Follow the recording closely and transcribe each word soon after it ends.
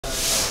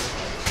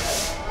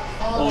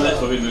All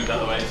this will be moved out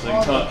of the way, so you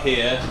can come up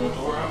here,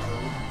 door up,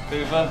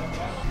 Hoover.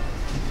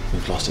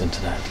 We've lost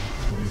internet.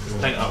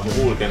 Paint up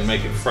the wall again,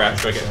 make it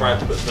fresh. I get Brad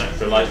to put some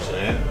extra lights in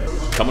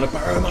it. Coming to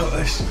Berrow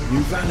Motors, new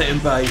valeting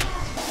bay.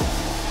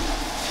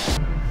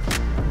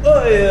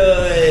 Oi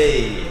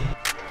oi!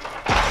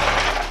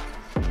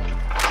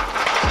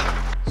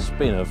 It's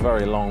been a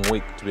very long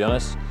week, to be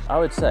honest. I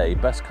would say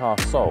best car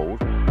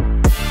sold.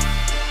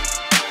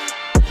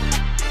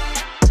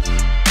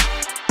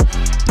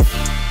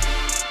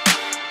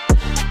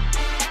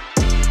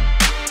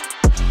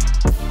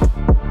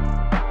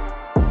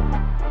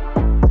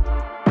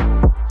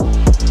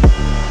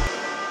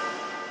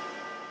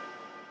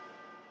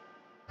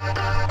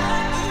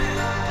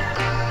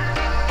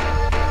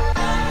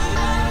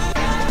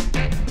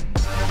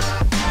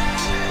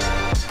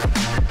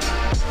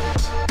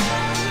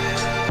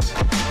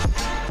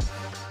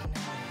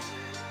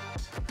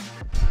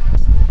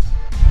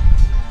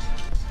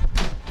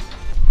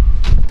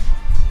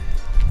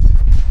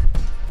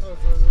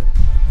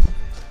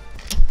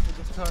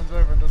 Turns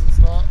over and doesn't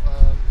start.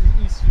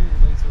 ECU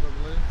related, I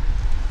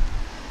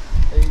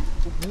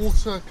believe. A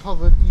water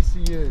covered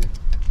ECU.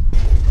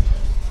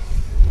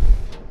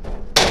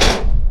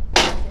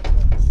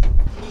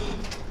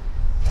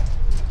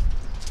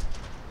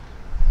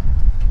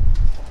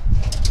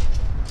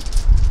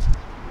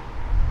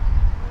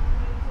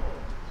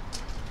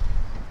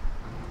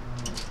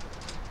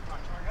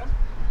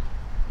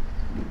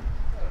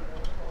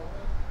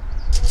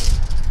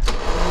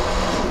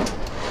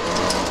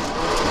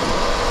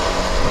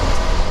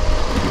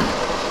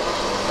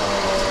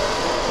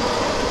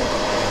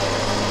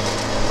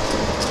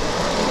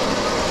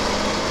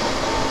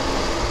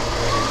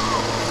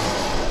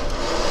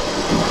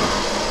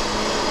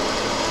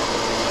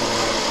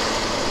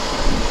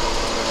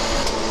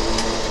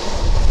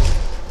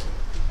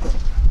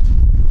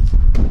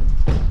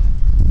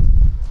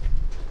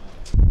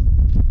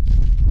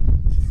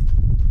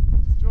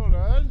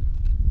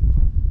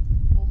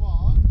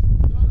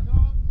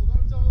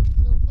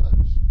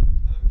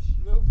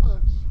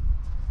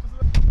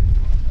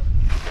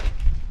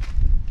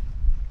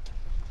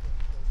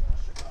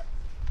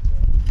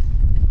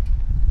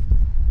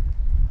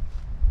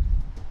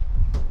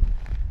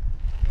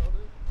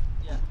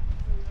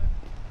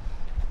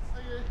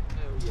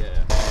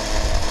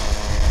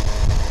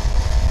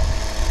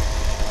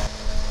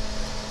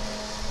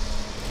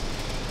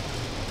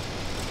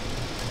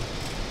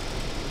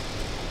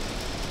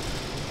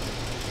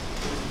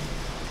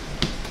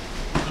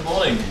 Good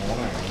morning.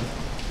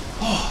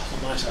 Oh,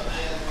 it's nice out there.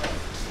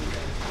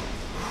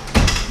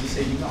 You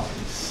say you're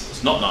nice?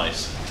 It's not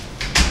nice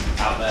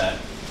out there.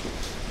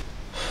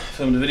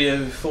 Filmed a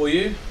video for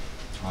you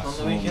on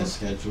the weekend.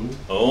 Schedule.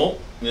 Oh,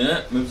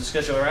 yeah, moved the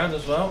schedule around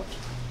as well.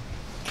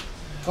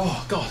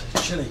 Oh God,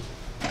 it's chilly.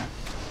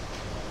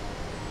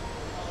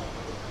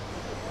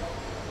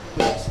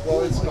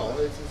 Well, it's not.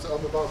 It's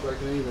on the bar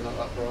breaking even at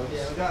that price.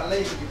 Yeah, we've got a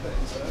label you put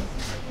into it.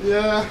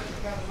 Yeah.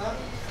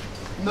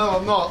 No,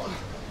 I'm not.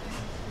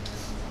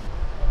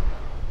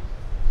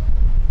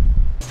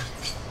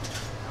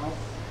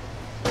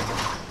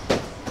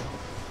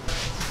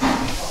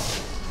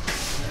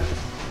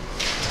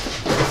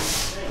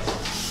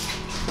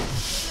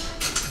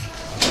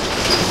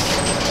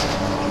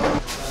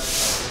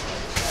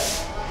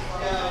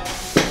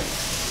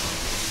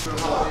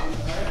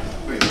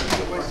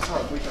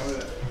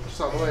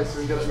 Just out of the way so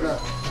we can get it there.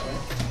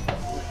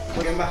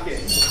 Plug him back in.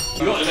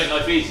 You got to make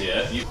life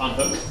easier. You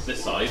unhook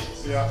this side,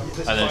 Yeah.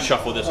 and then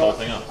shuffle this whole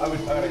thing up. I would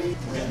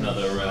Get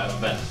another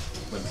vent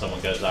when someone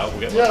goes out.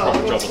 We'll get Yeah, a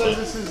proper I job say with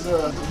it. this is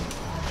the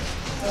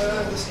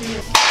ski.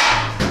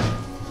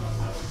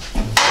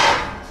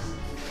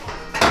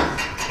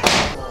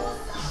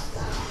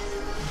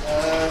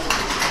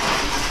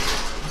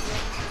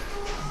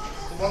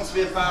 It wants to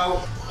be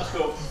about. That's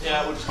cool.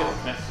 Yeah, we'll just get it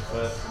connected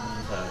first. So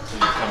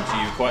you come to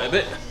you quite a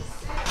bit.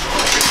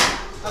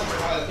 That's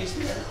quite a piece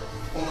of it.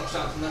 One notch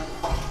down from there.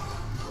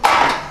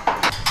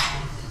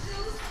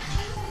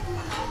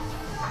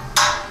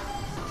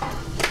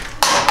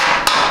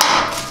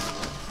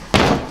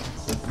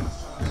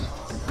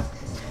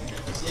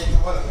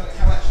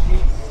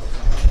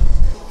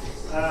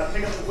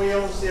 Pick up the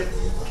wheels, the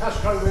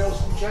Casco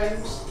wheels from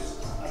James,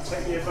 and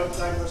take the boat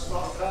down with a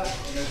smart car.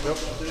 You know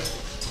what to do.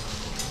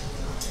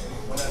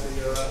 Whenever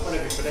you're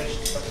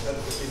finished, like I said,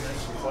 15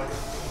 minutes, you'll find it.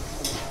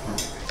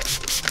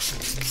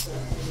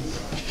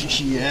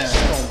 yeah.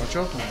 Oh, my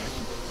job, mate.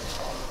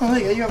 Oh, there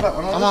you go, you have that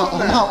one. I'm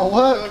out of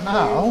work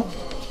now.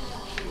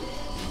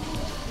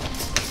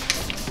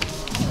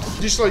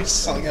 Just like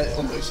something get it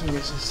on those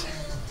misses.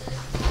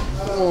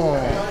 Oh,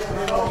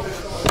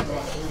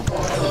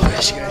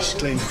 there she goes, she's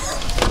clean.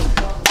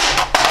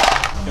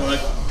 You want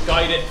to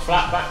guide it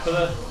flat back to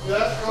the...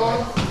 Yeah, go on,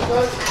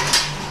 go.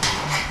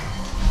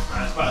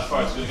 That's about as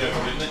far as it's going to go,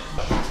 probably, isn't it?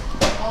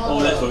 All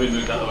this will be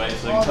moved out of the way,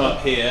 so you can come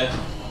up here,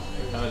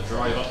 kind of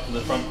drive up to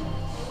the front,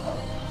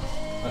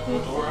 open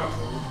the door up,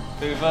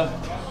 Hoover,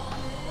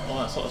 all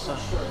that sort of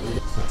stuff.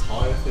 The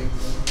tyre thing.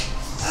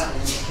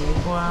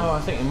 Well,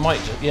 I think it might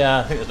just, yeah,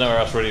 I think there's nowhere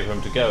else really for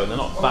them to go, and they're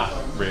not that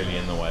really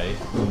in the way.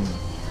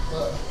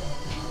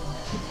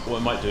 What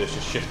we might do is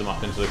just shift them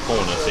up into the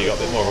corner so you got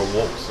a bit more of a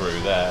walk through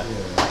there.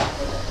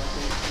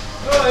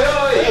 Oi,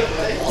 oi!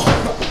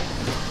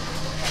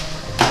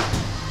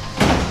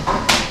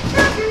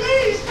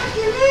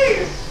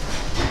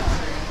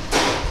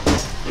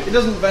 It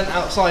doesn't vent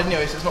outside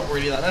anyway, so it's not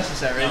really that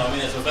necessary. No, I mean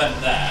there's a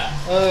vent there,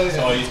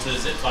 so I used to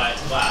zip tie it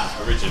to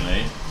that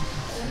originally.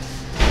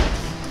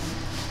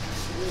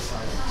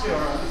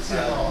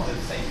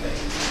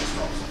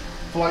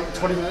 For like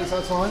 20 minutes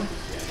at a time.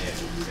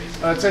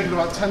 Taking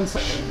about 10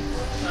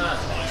 seconds.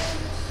 That's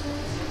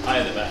fine.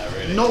 Higher the better,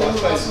 really. Not all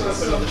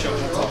Put another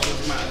chocolate on top,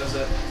 doesn't matter, does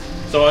it?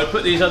 So I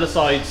put these other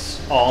sides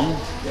on,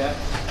 Yeah.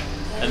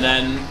 and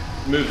then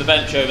move the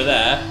bench over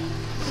there,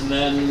 and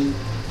then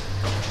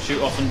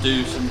shoot off and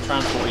do some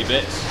transporty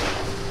bits.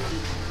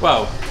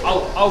 Well,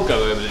 I'll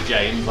go over to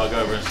James. I'll go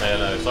over and say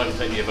hello, so I can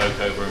take the Evoque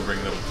over and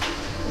bring them.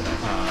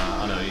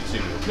 I know you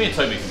two. Me and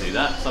Toby can do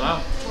that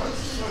somehow.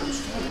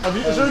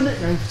 Is there a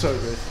nickname for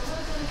Toby?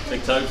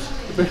 Big toes.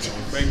 Big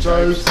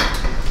toes.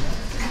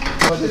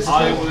 toes.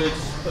 I would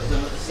put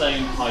them at the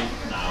same height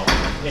now,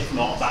 if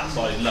not that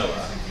side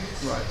lower.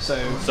 Right, so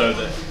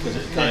that, because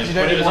it kind of,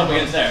 when it was up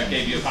against there, it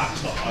gave you a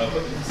backstop. I would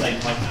put them at the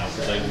same height now,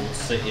 because they will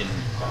sit in,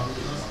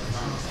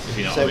 if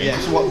you know what I mean. yeah,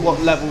 so what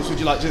levels would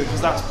you like to do?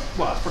 Because that's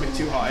probably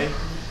too high.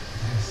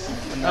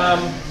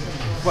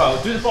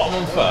 Well, do the bottom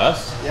one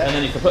first, Yeah. and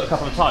then you can put a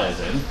couple of tyres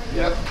in.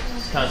 Yep.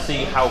 Kind of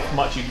see how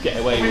much you can get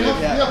away with.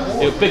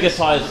 Yeah. You have bigger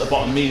tyres at the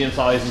bottom, medium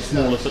tyres, and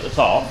smallest at the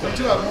top. We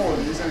do have more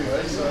of these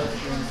anyway, so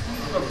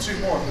we've got 2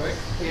 more, I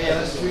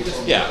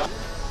think. Yeah.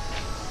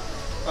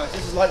 Right,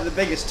 this is like the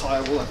biggest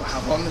tyre we'll ever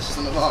have on. This is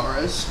the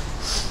Navarro's.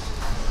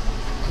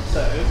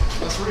 So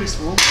That's really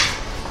small.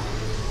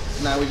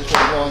 now we just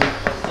want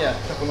one, a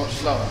couple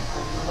notches lower.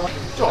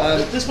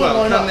 This one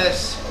line up.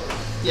 This,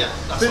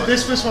 that's fine.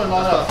 This one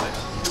line up. Perfect.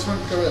 This one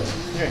go in.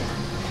 Okay.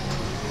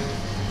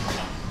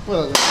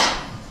 Well then.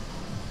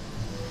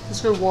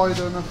 Let's go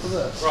wider enough for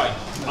this. Right,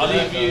 I'll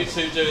leave you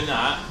two doing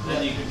that,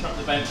 then you can chuck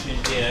the bench in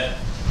here,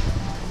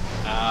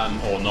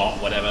 or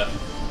not, whatever.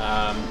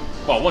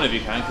 Well, one of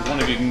you can, because one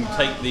of you can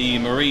take the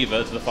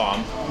Mariva to the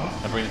farm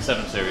and bring the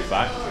 7 Series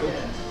back.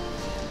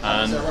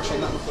 And Is there a rush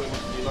on that before we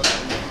want to do lunch?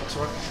 That's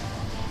all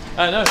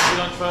right. no, do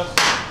lunch first.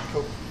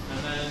 Cool. And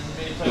then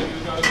me and Toby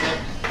will go over there.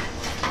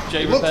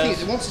 J It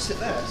repairs. wants to sit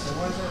there, so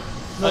why is it?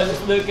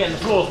 Again, the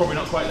floor's probably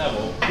not quite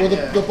level. Well,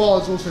 the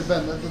bar's also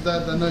bent.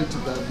 They're known to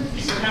bend.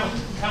 You can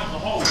count the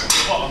holes at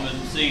the bottom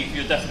and see if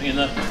you're definitely in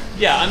the.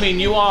 Yeah, I mean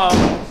you are.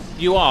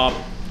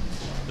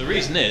 The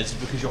reason is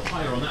because you're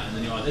higher on that end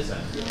than you are this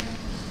end.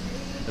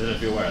 I don't know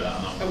if you're aware of that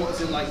or not. And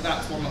what's in like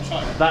that's one notch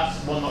higher? That's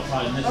one notch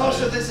higher than this Oh, side.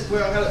 so this is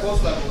where I had it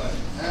was level then.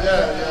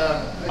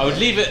 Yeah. I would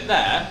leave it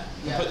there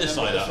and put this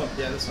side up.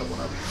 Yeah, this one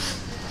up.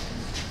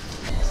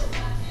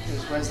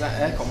 Where's that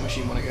aircon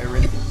machine want to go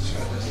really?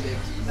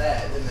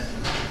 There, didn't it?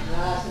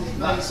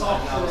 That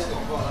side now it's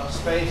got enough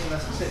space and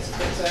that's the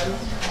fits in.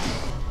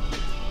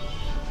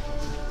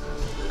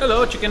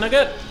 Hello, chicken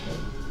nugget.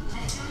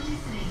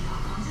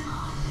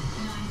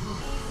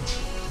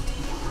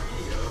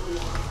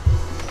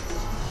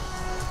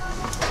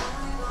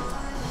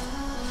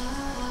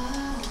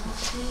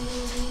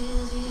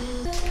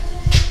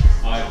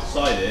 I've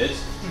decided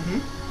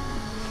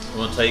I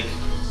want to take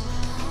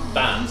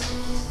Dan's,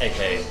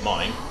 aka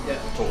mine,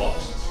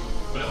 toolbox,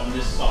 put it on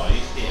this side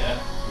here.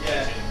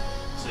 Yeah.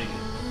 So you can,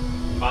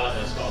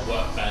 valeter's got a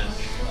workbench,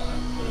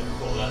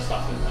 put all that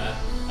stuff in there,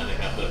 and they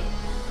can have the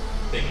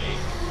thingy.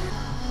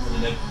 And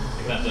then they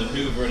can have the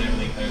Hoover and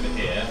everything over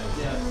here.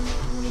 Yeah.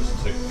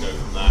 Just to go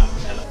from that.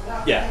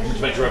 And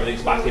just make sure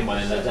everything's back in by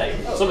the end of the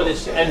day. Some of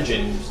this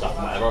engine stuff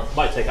and whatever, I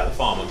might take out the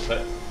farm and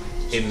put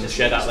in the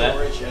shed out there.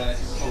 Storage, yeah.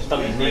 It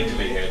doesn't need to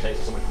be here, it takes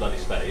so much bloody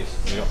space.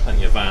 We've got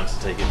plenty of vans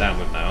to take it down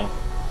with now.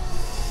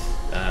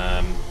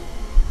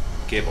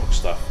 Gearbox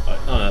stuff. Oh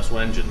no, that's all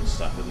engine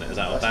stuff, isn't it? Is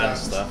that all Dan's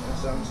stuff?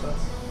 That's Dan's stuff.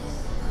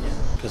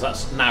 Because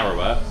that's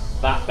narrower.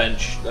 That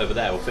bench over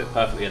there will fit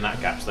perfectly in that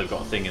gap, so they've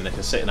got a thing and they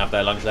can sit and have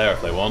their lunch there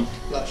if they want.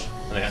 Lush.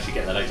 And they can actually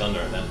get their legs under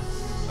it then.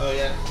 Oh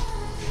yeah.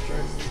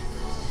 True.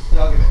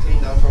 Yeah, I'll give it a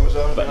clean down from as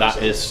well. But that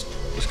is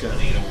just going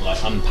to need all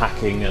like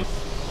unpacking and.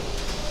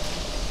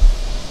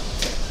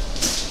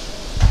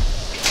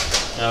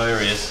 Oh, here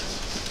he is.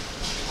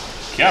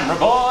 Camera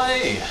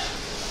boy!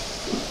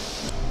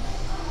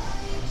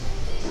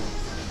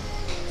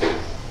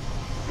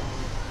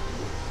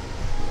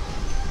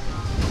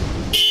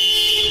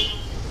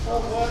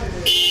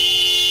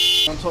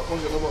 On top,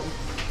 one's at the bottom.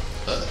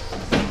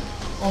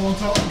 On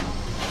top.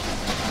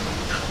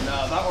 No,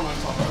 that one on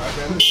top, I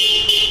reckon.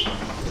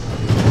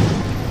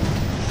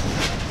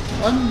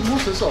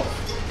 What's this off?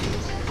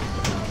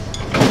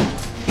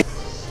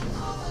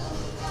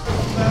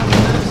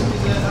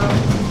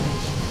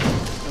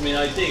 I mean,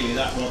 ideally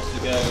that wants to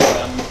go.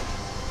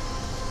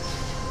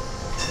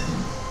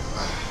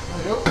 There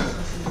you go.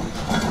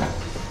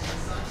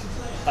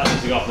 That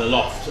needs to go up in the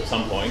loft at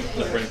some point,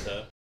 the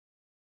printer.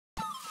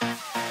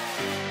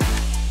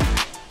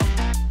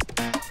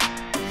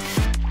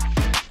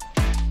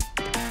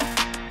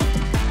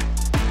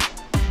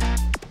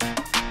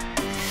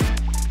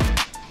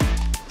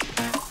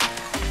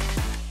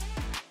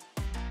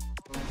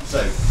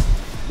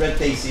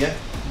 case here,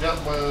 Yep,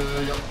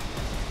 yep.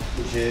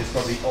 which is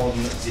probably on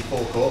the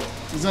forecourt.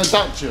 Is there a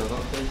Dacia?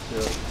 Not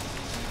Dacia.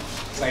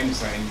 Same.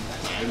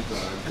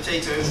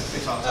 Potatoes,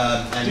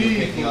 And you're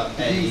picking up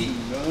a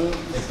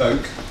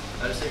Evoque.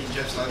 I was thinking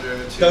Jeff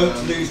Snyder to...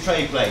 Don't lose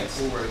tray plates.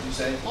 Forward, you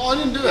say? Oh, I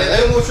didn't do Yeah, it.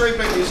 no more tray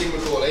plate using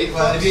Macaulay.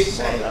 Well, if you're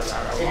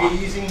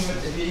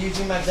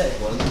using magnetic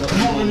ones,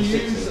 I'm going to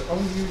use it.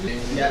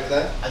 yeah,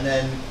 there. And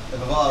then the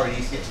Bavara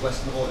needs to get to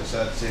Western Auto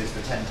Services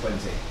for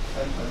 10.20.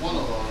 One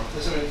of our.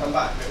 There's somebody come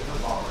back from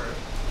Bavara.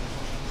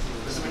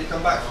 There's somebody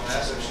come back from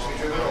there, so it's just be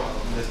driven on.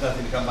 There's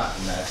nothing to come back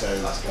from there, so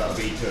that'll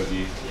be two of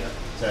you. Yeah.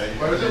 So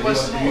Where is it?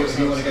 Western Auto if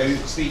you want to go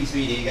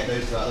speedy and get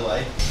those two out of the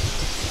way.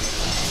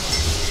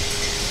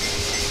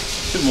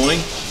 Good morning.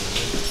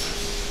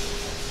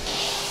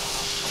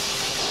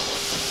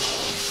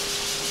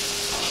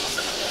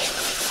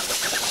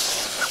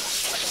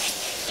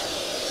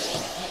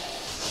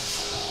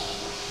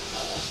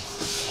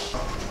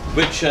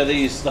 Which are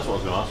these, that's what I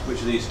was going to ask, which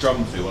of these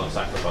drums do we want to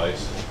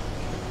sacrifice?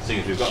 Seeing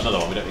as we've got another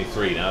one, we don't need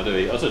three now, do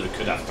we? I suppose we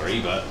could have three,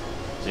 but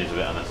it seems a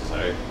bit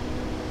unnecessary.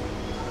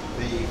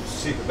 The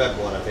Super Bev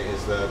one, I think,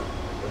 is I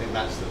think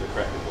that's the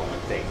corrected one, I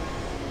think.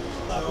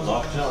 That was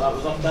off, do you know what that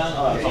was off, Dan?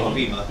 Oh, that's on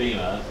Beamer.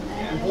 Beamer.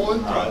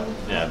 Important. Right.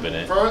 Yeah, bin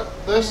it. Throw it.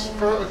 This.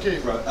 Throw it or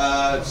keep.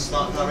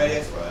 Smart car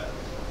radio,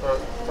 throw it.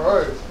 Throw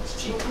it. It's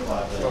cheap.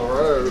 Throw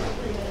Throw it.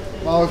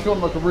 Now, if you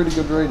want like a really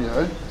good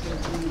radio,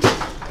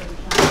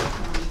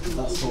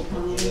 That's what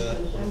the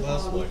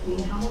reverse one.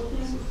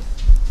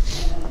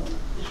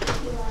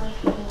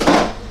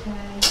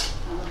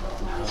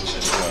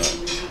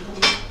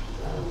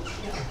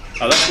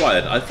 Oh, that's why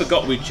I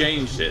forgot we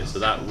changed it, so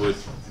that would,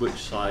 which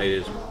side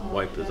is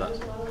wipers? That's,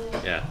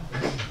 yeah.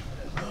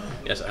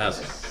 Yes, it has.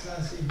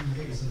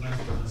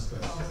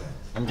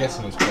 I'm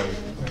guessing it's broken.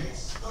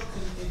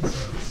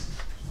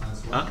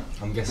 Huh?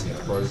 I'm guessing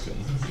it's broken.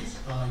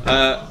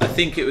 I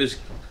think this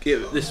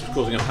was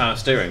causing a power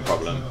steering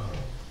problem.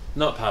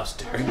 Not power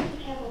steering,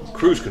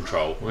 cruise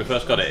control. When we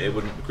first got it, it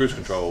wouldn't, cruise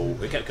control,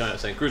 we kept coming out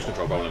saying cruise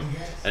control problem,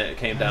 and it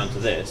came down to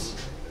this.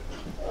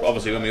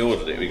 Obviously when we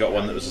ordered it, we got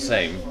one that was the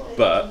same,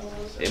 but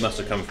it must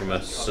have come from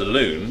a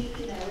saloon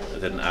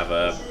that didn't have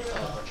a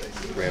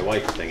rear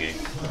wiper thingy.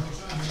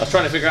 I was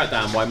trying to figure out,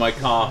 Dan, why my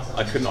car,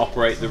 I couldn't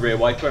operate the rear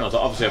wiper, and I was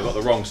like, obviously I've got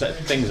the wrong set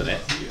of things in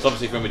it. So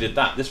obviously when we did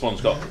that, this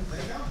one's got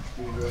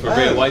for a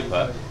rear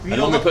wiper, and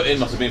the one we put in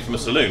must have been from a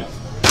saloon.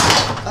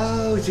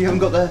 Oh, so you haven't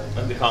got the...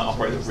 And they can't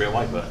operate the rear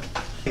wiper.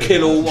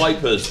 Kill all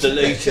wipers,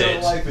 deleted. Kill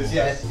all wipers,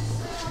 yeah.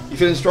 You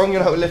feeling strong? You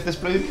know how to lift this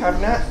blue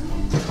cabinet?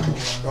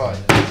 Right.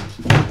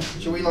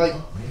 Shall we like...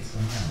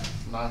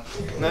 no.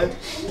 No?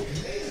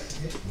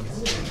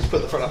 Just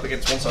put the front up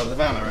against one side of the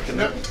van, I reckon.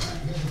 Yep.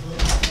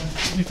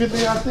 You think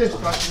they had this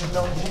back in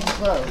the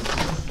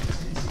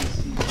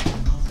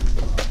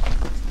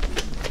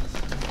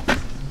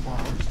 1912? Wow,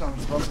 I'm just down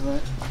the front of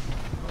it.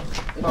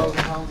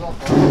 £1,000 off,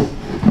 right?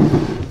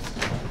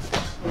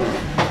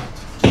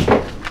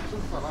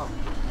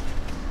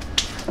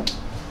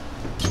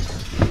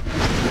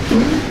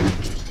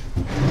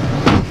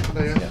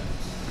 There you go.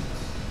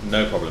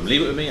 No problem.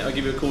 Leave it with me. I'll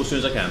give you a call as soon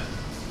as I can.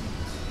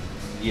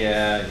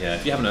 Yeah.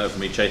 If you haven't heard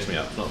from me, chase me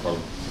up. It's not a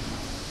problem.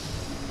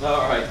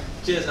 All right.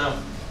 Cheers now.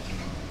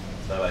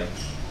 Bye bye.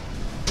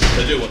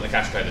 They do want the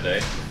cash code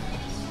today.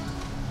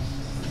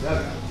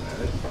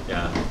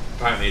 Yeah.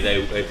 Apparently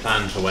they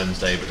planned for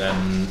Wednesday, but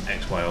then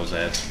X, Y, or Z,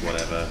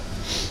 whatever.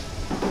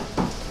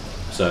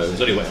 So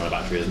it's only waiting on a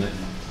battery, isn't it?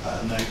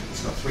 No,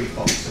 it's got 3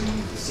 faults in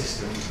the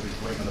system.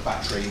 We're waiting on the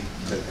battery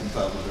to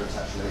confirm whether it's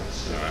actually...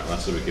 Alright, well,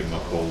 that's what we give them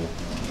a call.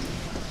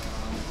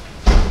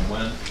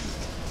 When?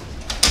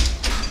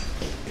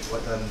 Do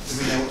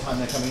we know what time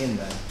they're coming in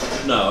then?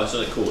 No, I saw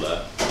they call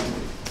her.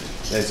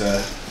 There's a...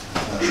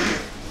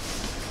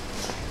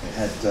 it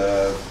had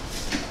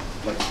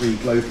like 3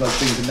 glow plug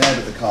things in there,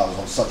 but the car was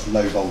on such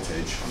low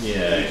voltage.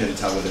 Yeah. You couldn't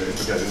tell whether it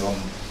was going on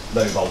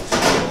low voltage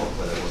or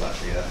whether it was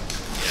actually a...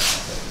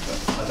 But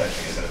I don't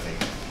think there's anything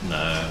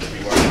No. to be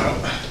worried about.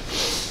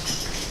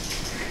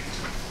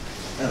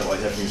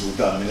 Otherwise everything's all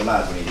done. I mean the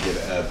lads will need to give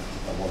it a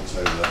once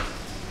over.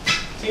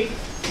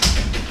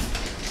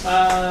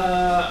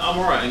 I'm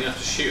alright, I'm going to have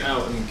to shoot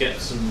out and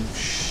get some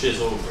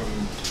shizzle from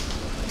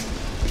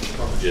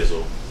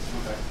Jizzle.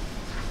 Okay.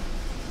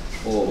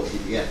 Or what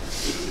did you get?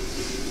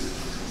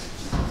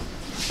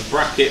 A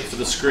bracket for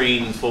the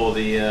screen for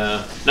the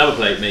number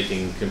plate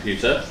making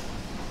computer.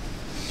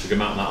 So you can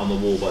mount that on the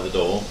wall by the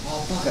door.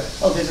 Oh, bugger.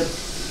 Oh, there's a...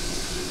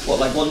 What,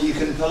 like one you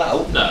can pull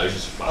out? No, it's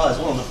just flat. Oh, there's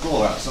one on the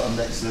floor outside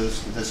next to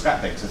the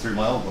scrap bin, so I threw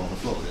my old one on the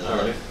floor. Oh,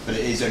 really? But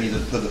it is only the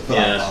pull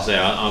Yeah, out. as I say,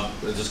 I'll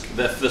just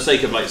for the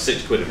sake of like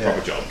 £6 a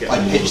proper job, get I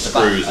all the pitched the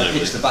back. screws and I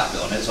pitched the everything. back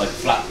bit on it, so I could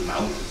flat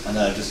mount, and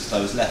then I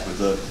was left with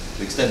the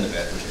extender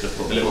bit, which I just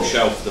put on The little the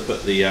shelf to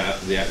put the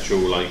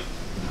actual like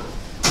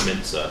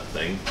mincer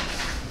thing.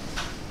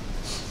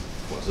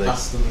 What's this?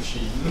 Pasta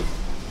machine.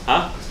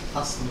 Huh?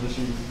 Pasta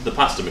machine. The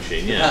pasta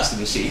machine, yeah. That's the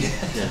machine.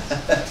 Yeah.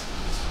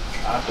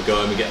 I'll go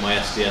home and get my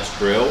SDS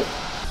drill.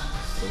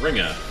 A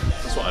ringer.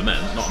 That's what I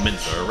meant, not a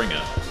mincer, a ringer.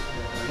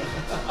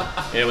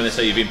 Yeah, when they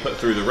say you've been put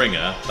through the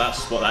ringer,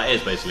 that's what that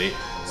is basically.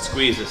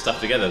 Squeeze this stuff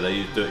together.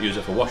 They use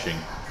it for washing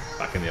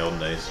back in the olden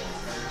days,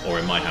 or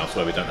in my house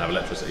where we don't have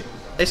electricity.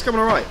 It's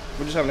coming alright.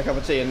 We're just having a cup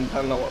of tea and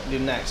planning out what to do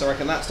next. I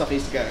reckon that stuff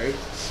needs to go.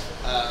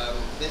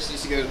 This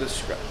needs to go to the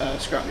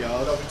scrap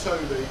yard. Love you,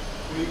 Toby.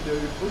 We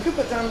do. We could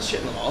put down the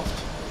shit in the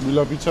loft. We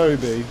love you,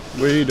 Toby.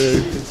 We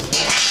do.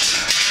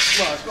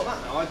 Well, it's got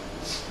that now. I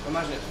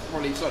imagine it's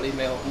probably slightly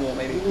more,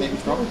 maybe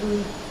strong.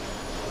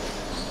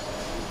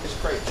 This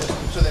crate just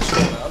to this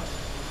corner,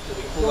 so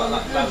we can pull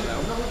that down.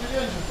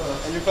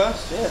 Engine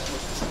first? Yeah.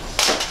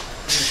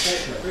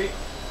 3,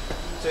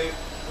 2,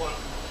 1.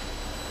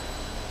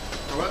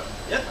 Alright?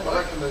 Yeah. I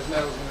reckon there's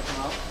nails going to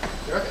come out.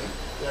 You reckon?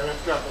 Yeah, we have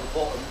to grab on the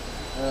bottom.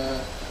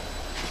 And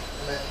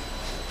then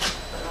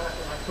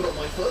I put up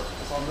my foot.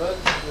 It's on there.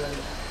 Then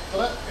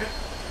got it?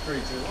 3,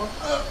 2, 1.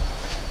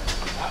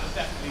 That was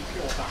definitely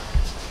pure fat.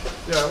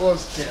 Yeah, it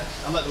was. Yeah.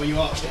 I like the way you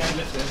arched it and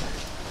lifted.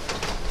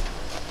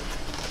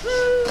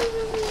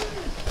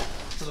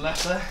 To the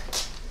left there.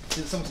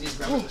 Someone needs to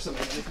grab it or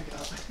something and pick it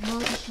up. No,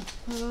 this is,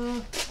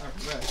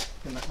 There.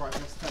 Pin that right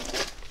against the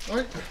tank.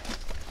 Alright.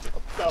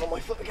 Down on my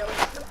foot again.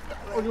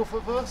 On your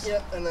foot first?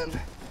 Yeah, and then.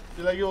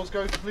 You let yours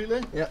go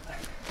completely? Yeah.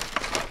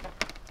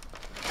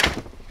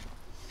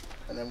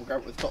 And then we'll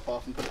grab it with the top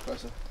half and put it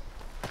closer.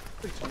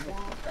 We've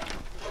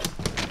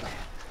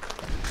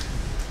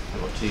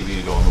got TV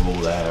to go on the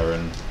wall there,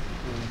 and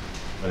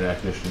an air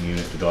conditioning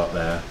unit to go up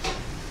there.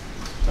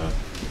 So,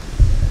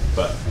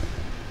 but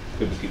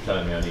people keep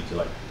telling me I need to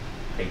like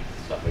paint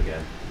stuff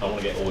again. I want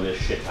to get all this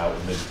shit out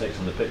and maybe take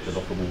some of the pictures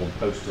off the wall and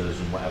posters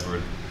and whatever,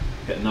 and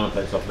get the number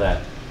plates off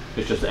there.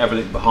 It's just that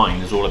everything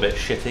behind is all a bit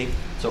shitty,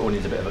 so it all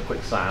needs a bit of a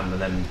quick sand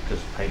and then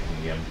just painting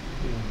again.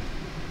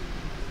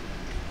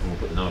 And we'll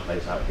put the number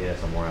plates out here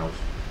somewhere else.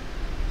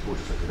 So we'll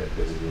just look a bit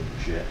busy and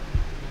shit.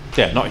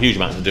 Yeah, not a huge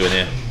amount to do in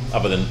here,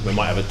 other than we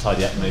might have a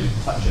tidy up, maybe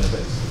touch in a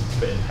bit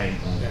of paint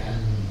and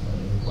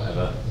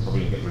whatever.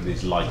 Probably get rid of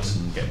these lights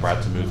and get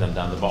Brad to move them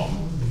down the bottom.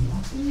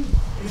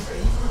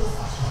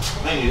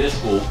 Mainly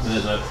this wall, and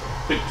there's a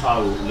big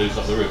tile loose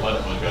off the roof. I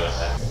don't want to go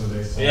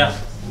there. Yeah,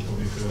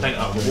 paint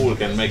up the wall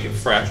again, make it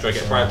fresh. Try to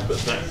get Brad to put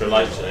some extra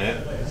lights in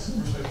it.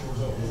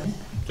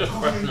 Just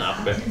freshen it up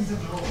a bit.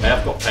 I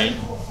have got paint.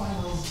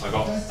 I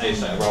got a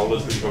set of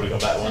rollers, but you've probably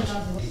got better ones.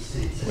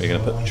 We're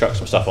going to chuck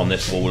some stuff on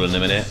this wall in a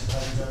minute,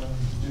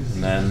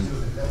 and then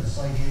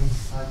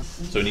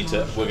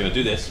we're going to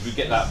do this. If we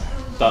get that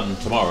done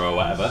tomorrow or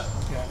whatever,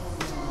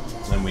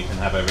 then we can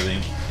have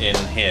everything in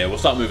here. We'll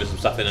start moving some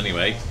stuff in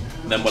anyway,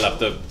 and then we'll have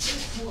the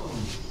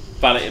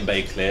valeting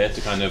bay clear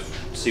to kind of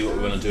see what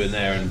we want to do in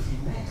there and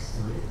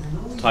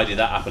tidy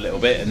that up a little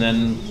bit, and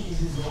then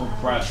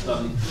Brad's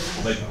done,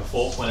 or maybe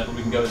before, whenever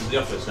we can go into the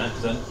office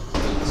next then.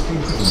 It's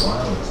been pretty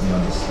wild, to be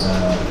honest.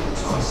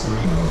 Twice a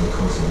week over the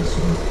course of this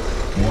one.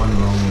 One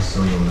long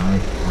surreal night,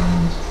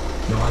 and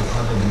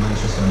I've lived in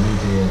Manchester. I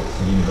moved here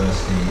for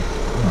university.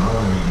 I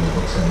want to read more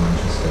books in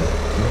Manchester.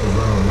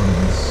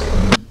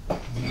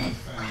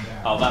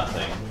 Oh, that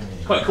thing.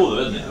 It's quite cool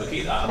though, isn't it? We'll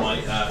keep that. I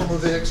might From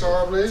the XR,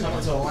 I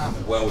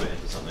believe. weld it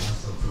into something.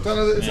 Don't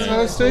know that it's an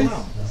LSD?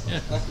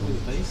 Yeah.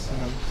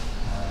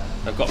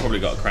 I've probably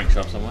got a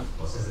crankshaft somewhere.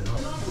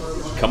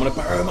 Coming to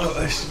Berrow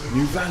Motors,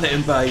 new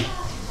valeting bay.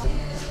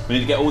 We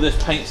need to get all this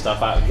paint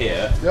stuff out of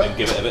here and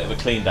give it a bit of a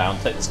clean down,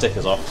 take the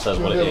stickers off, says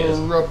what it is.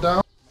 Rub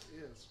down.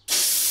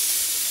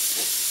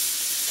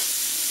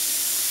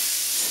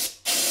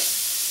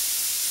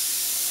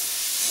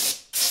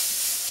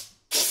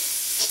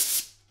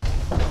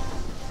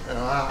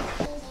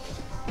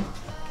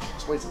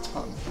 Just weighs a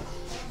ton.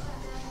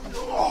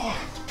 Oh.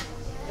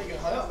 You get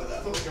high up with that.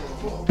 I thought we were going on the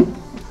floor.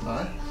 No,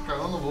 it's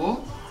going on the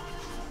wall.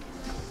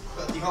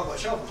 But you can't put a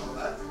shelf on top of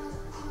that.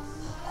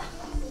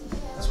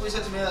 That's what he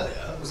said to me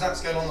earlier, was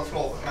that's going on the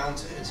floor but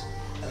mounted,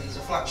 and there's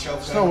a flat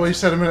shelf It's not what you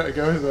said a minute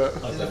ago, is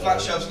it? There's a flat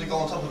shelf's going to go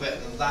on top of it,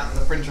 and that and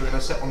the printer are going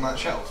to sit on that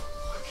shelf.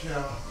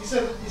 Yeah. You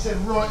said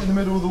right in the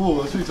middle of the wall,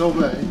 that's what you told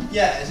me.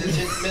 Yeah,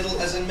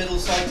 as in middle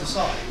side to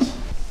side.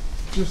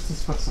 Just to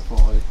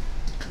specify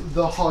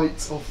the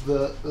height of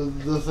the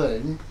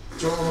thing.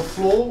 Do you want it on the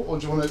floor, or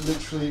do you want it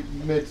literally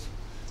mid?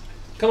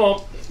 Come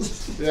on.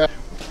 Yeah.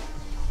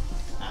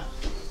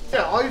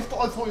 Yeah, I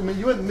thought you meant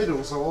you went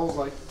middle, so I was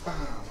like, bam.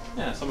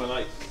 Yeah, somewhere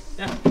like,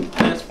 yeah,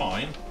 that's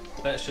fine.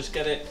 Let's just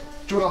get it.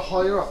 Do you want it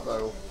higher up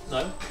though?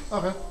 No.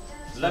 Okay.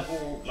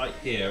 Level like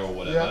here or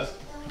whatever. Yeah.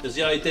 Because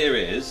the idea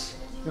is,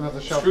 You're gonna have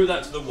the shelf. screw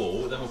that to the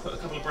wall, then we'll put a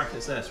couple of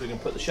brackets there so we can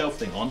put the shelf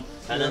thing on,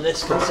 and then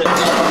this can sit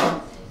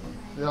there,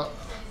 Yeah.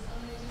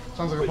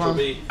 Sounds like a which will plan.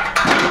 be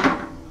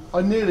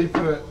I nearly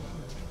put it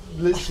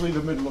literally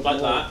the middle of like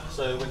the wall. that.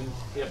 So when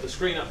you have the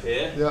screen up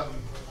here, Yeah.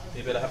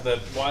 you better have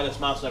the wireless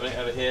mouse and everything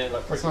over here,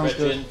 like prick your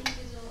Sounds edge in.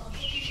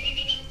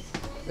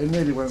 It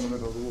nearly went in the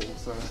middle of the wall,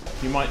 so.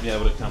 You might be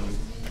able to come. I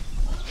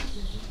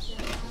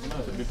don't know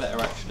if it'd be better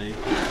actually. You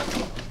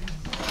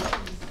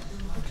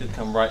could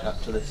come right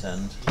up to this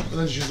end. And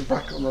then just use the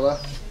bracket on the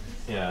left.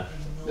 Yeah.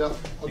 Yeah. I'll It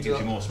do gives that.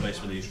 you more space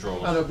for these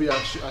drawers. And it'll be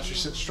actually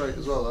sit straight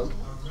as well then.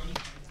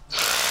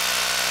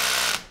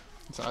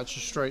 It's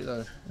actually straight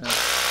though. Yeah.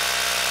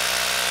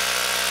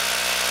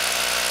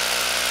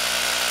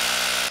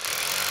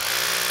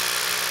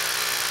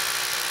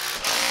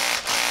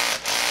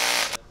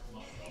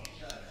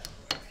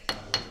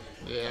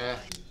 Yeah.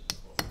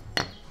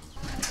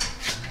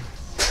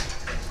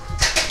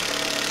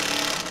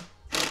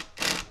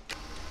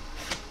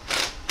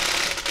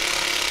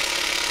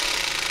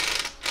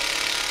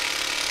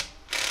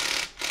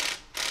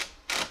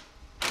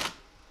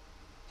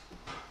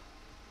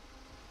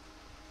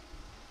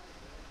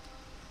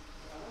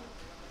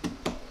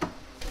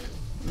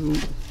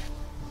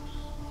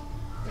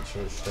 Make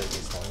sure it's straight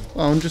this time.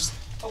 Oh, I'm just.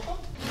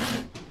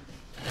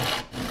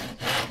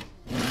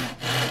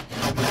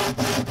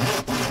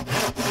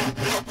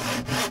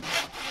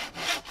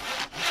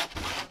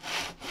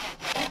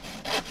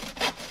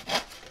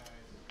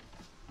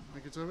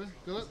 Make it over.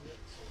 Got it?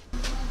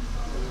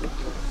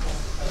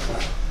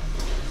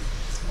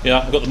 Yeah,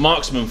 I've got the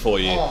marksman for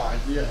you. Oh,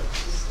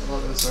 yes. I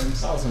like those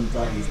things. That was on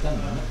Dragon's Den,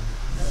 wasn't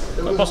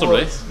it?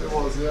 Possibly. It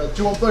was, yeah. Do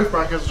you want both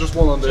brackets or just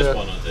one under Just here?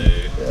 one I do.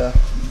 Yeah.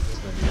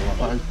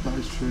 That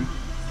is true.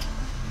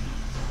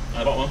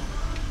 I got one.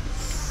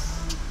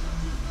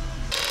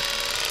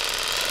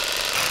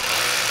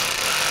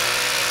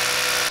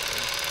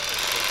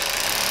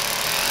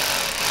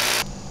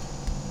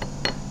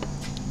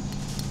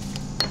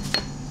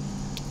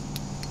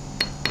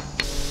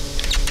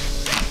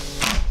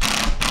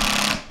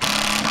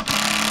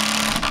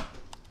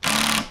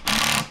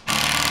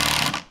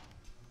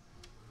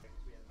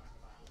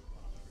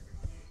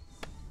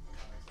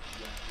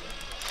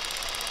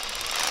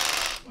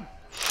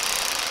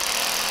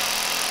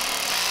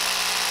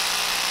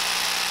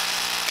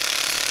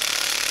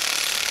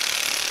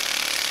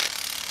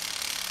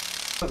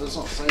 That's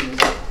not the same, is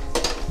it?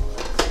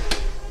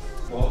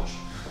 Watch.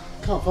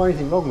 Can't find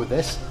anything wrong with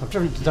this. I've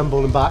driven to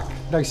Dunball and back.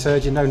 No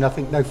surgeon, no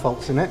nothing, no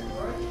faults in it.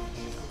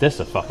 This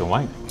a fucking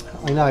wank.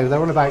 I know,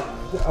 they're on about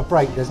a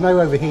brake. There's no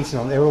overheating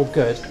on it, they're all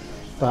good.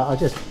 But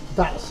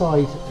that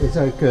side is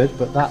good,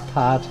 but that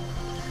pad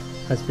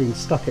has been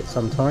stuck at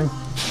some time.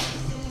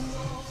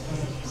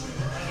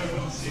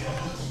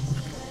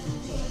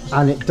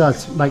 And it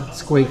does make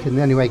squeak, and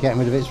the only way of getting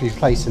rid of it is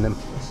replacing them.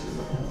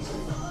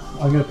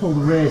 I'm going to pull the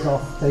rears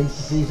off.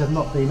 These have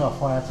not been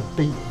off. I had to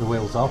beat the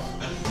wheels off.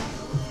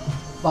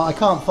 But I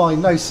can't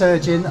find no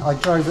surgeon. I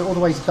drove it all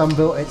the way to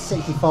Dunbilt at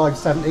 65,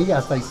 70,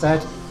 as they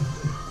said,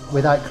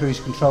 without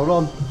cruise control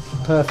on.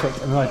 Perfect.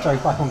 And then I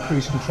drove back on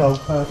cruise control.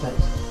 Perfect.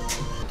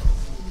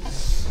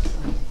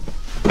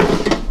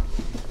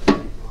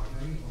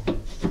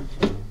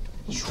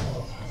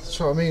 That's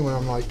what I mean when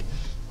I'm like,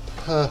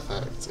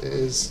 perfect. It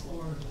is.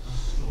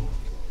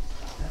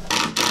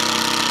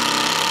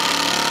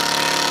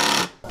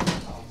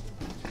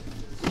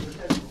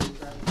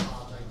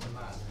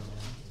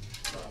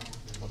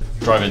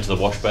 Drive into the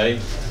wash bay,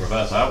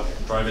 reverse out,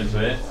 drive into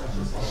it.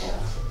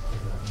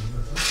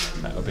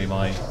 That would be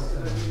my.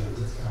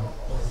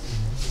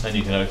 Then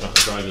you can open up the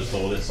driver's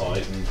door this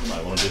side, and you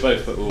might want to do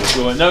both, but we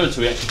won't know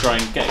until we actually try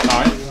and get a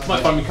car in.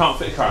 Might find we can't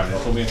fit a car in,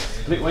 it's going to be a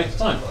complete waste of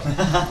time.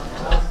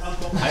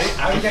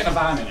 How are you getting a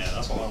van in here?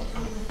 That's what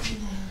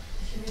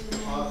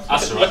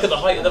Look at the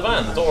height of the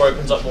van, the door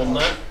opens up more than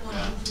that.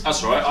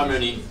 That's all right. I'm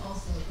only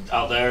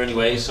out there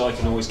anyway, so I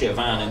can always get a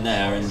van in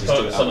there and just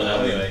do it out there.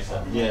 Anyway,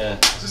 so. Yeah.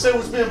 So say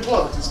what's being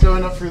plugged, it's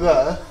going up through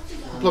there,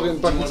 plug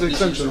it back into the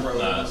extension. No,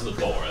 that's the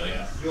door really,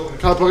 yeah.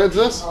 Can I plug it into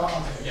this?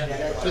 Yeah.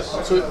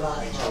 Yes, sweet.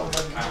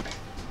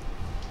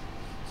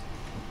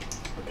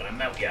 We're gonna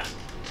melt ya.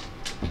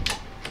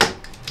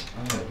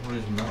 Oh, it'll probably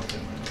just melt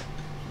again, won't it?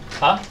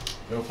 Huh?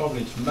 It'll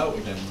probably just melt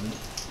again, won't it?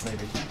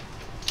 Maybe.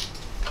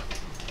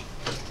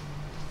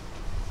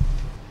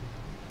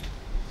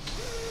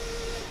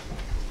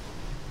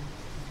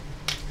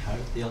 How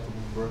did the other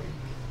one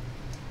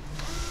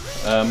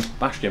break?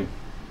 Bashed him.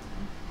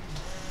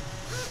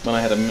 When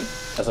I had him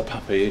as a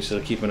puppy, I used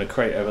to keep him in a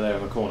crate over there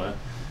in the corner.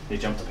 He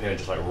jumped up here and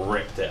just like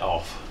ripped it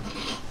off.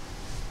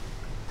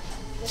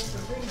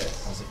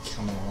 How's it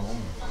coming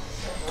along?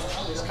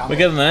 We're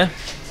getting there.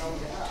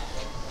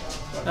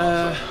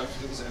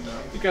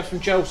 You got some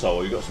gel sol,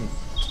 or you got some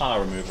tyre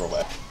remover or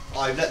whatever?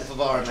 I've let the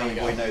Favaro main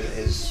boy know that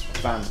his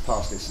van's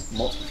passed its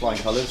multiple flying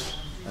colours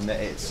and that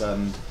it's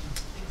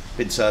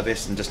been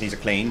serviced and just needs a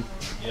clean.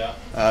 Yeah.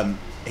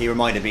 He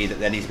reminded me that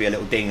there needs to be a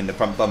little ding in the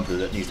front bumper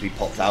that needs to be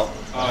popped out.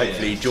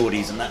 Hopefully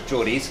Geordie's,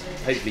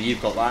 hopefully you've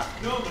got that.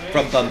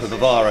 Front bumper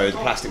Favaro, the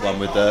plastic one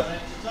with the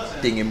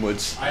ding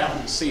inwards. I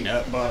haven't seen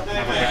it, but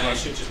You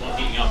should just want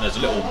heating up. There's a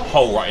little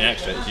hole right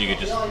next to it, so you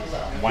could just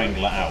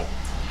wangle it out.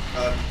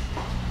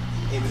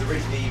 It was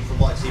originally, from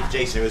what I see for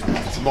Jason, it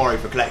was tomorrow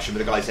for collection, but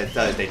the guy said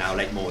Thursday now,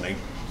 late morning.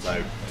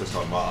 So just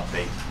on my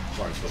update.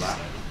 Sorry for that.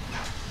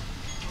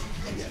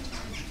 Yeah,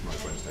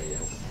 tomorrow's Wednesday, yeah.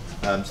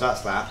 So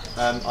that's that.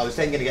 I was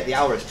then going to get the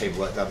Auris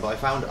paperwork done, but I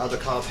found other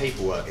car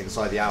paperwork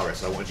inside the Auris,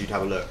 so I wanted you to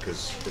have a look,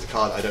 because there's a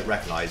car that I don't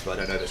recognise, but I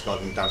don't know if it's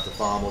gone down to the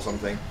farm or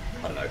something.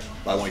 I don't know.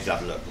 But I wanted you to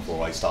have a look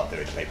before I start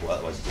doing the paperwork,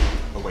 otherwise it's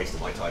a waste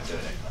of my time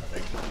doing it, I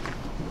think.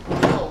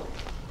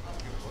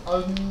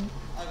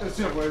 It's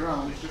the other way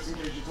around, just in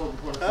case you told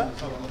the product.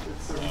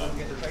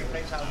 Get the trade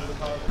plates out of the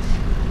car.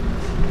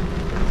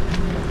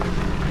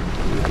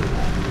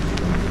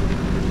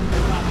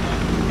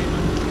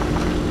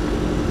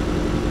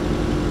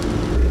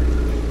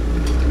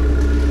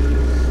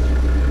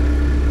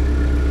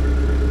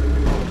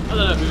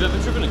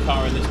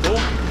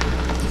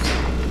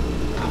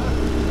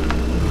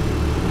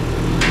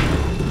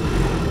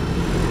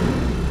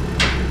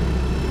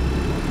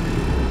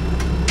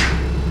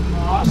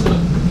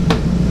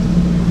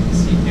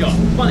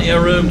 Plenty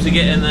of room to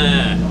get in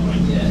there.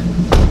 Yeah.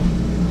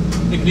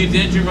 You can leave the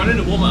engine running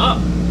and warm it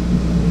up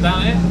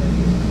down here.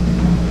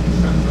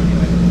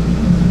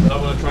 I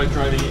want to try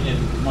driving it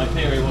in. My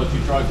theory was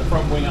you drive the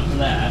front wing up to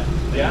there,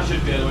 then you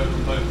should be able to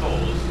open both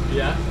doors.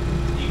 Yeah.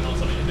 Even on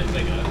something a bit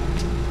bigger.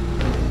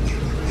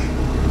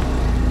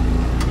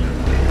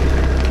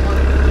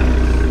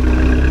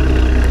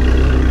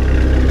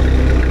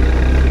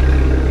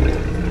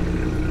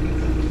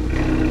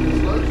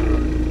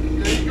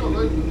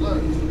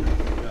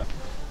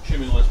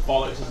 Assuming all this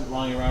bollocks isn't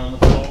lying around on the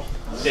floor.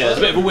 Yeah, there's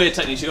a bit of a weird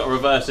technique. You've got to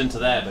reverse into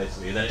there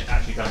basically, then it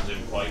actually comes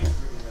in quite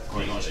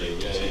nicely.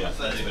 Yeah.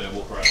 Then you're going to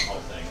walk around the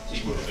whole thing.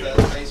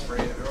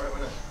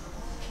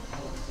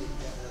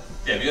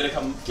 Yeah, you're going to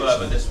come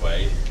further this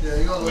way. Yeah,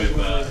 you got to with,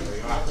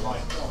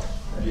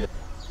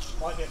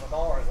 Might get the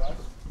bar though.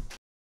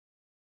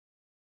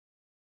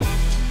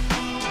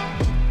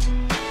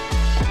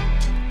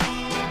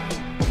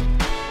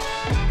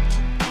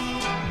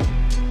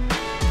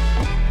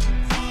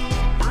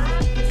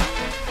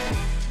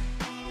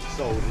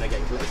 Sold and it's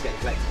getting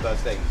collected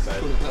first thing, so I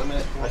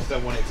just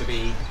don't want it to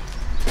be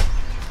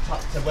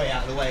tucked away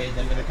out of the way and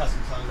then when the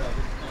customer signs up.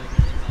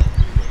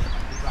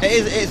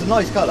 It's a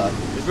nice colour,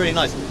 it's really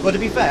nice. Well, to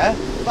be fair,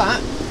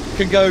 that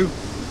can go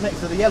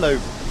next to the yellow,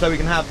 so we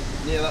can have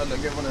that'll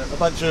look good, wouldn't it? A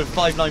bunch of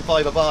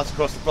 595 Abarths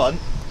across the front.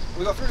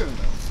 We got 3 of them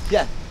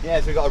though? Yeah,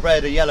 so we got a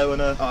red, a yellow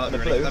and a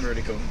blue. That'd be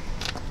really cool.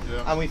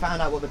 Yeah. And we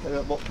found out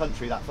what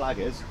country that flag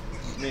is.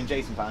 Me and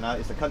Jason found out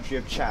it's the country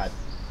of Chad.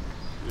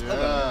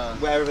 Yeah.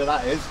 Wherever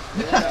that is.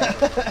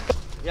 Yeah.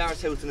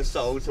 Yaris Hilton is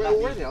sold. So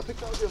already? I picked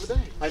that up the other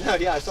day. I know,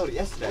 yeah, I sold it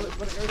yesterday.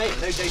 Hey,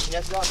 no Jason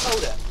yesterday, I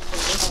sold it.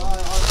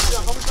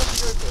 How much did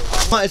you go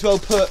for? Might as well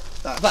put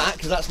that,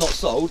 because that's not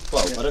sold.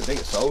 Well, I don't think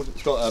it's sold.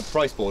 It's got a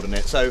price board on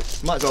it, so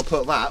might as well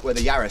put that where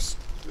the Yaris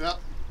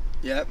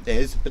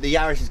is. But the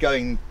Yaris is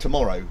going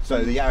tomorrow,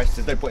 so the Yaris,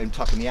 there's no point in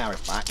tucking the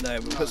Yaris back. No,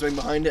 we'll put something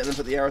behind it and then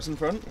put the Yaris in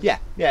front? Yeah.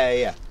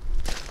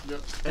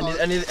 And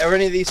are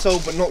any of these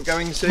sold but not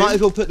going soon? Might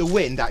as well put the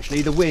wind,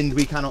 actually. The wind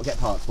we cannot get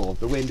parts for.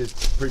 The wind is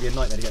pretty a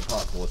nightmare to get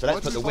parts for. So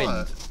let's put the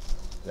wind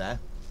there.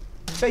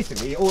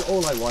 Basically,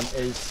 all I want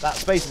is that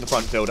space in the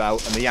front filled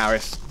out and the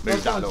Yaris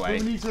moved out of the way.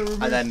 We need to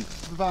remove and then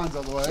the vans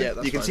out of the way.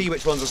 Yeah, you can see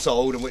which ones are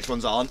sold and which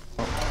ones aren't.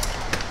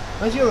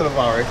 Where's your little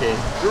Navara key?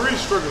 You're really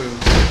struggling.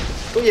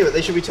 Oh yeah, but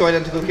they should be 2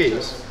 identical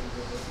keys.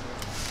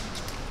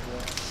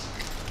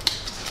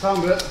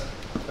 Found it.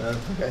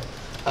 Okay.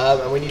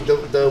 And we need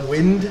the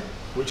wind.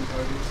 Which the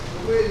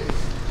wind.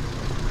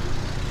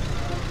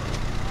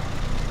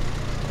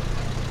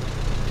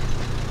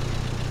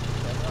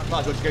 Might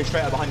as well just go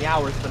straight up behind the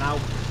Yaris for now.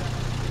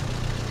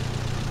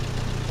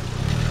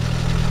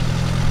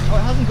 Oh,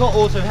 it hasn't got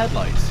auto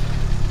headlights.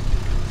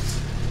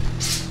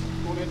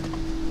 Morning.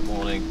 Good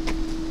morning.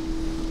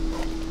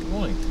 Good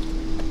morning.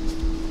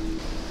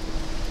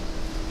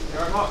 You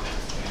alright, Mark?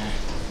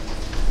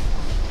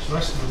 It's the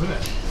rest of the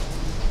minute.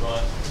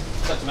 Right.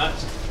 Set to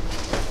max.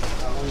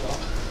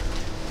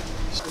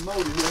 It's the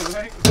mouldy here,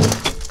 mate.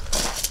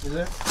 Is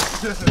it?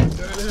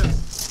 Yeah, it is.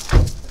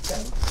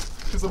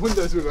 Because the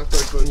window's been left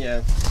open. Yeah.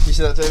 You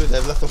see that over there?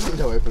 They've left the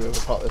window open over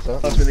part of this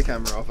up. I'll turn the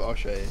camera off, I'll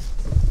show you.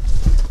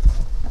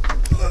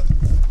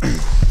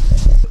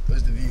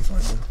 Where's the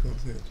viewfinder?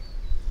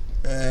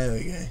 There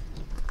we go.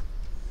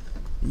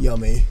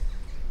 Yummy.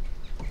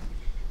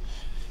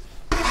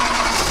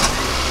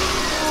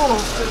 Oh,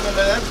 sitting over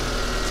there.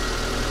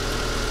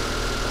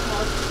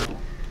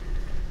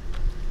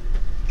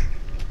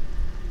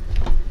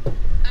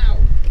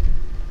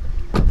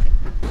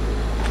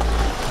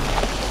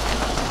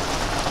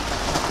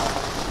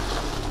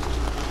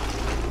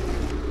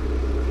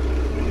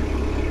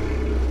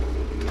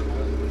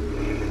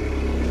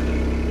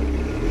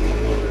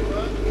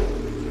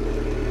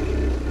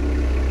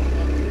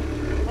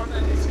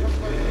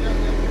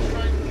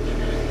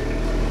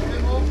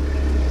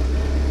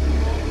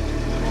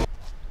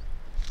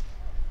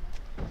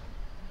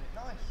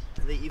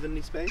 Are they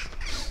evenly spaced?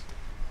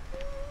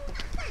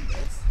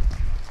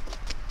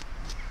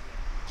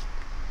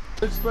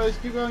 Loads of space,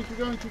 keep going.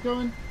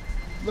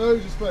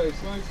 Loads of space,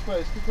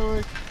 keep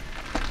going.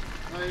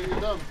 Now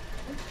you're done.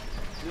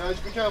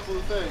 Just be careful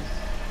of the thing.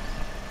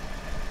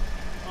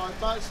 Alright,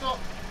 back, stop.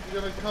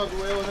 You're going to curve the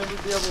wheel and then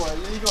the other way.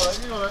 Yeah, you got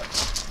it.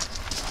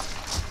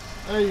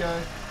 There you go.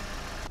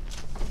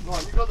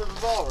 Right, you got the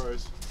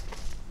Vivaros.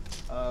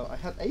 I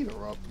had a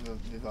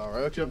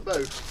Vivaro. Do you have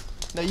both?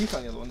 No, you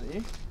found the other one, didn't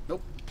you?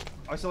 Nope.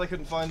 I said I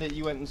couldn't find it,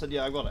 you went and said,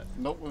 yeah, I got it.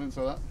 Nope, I didn't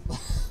say that.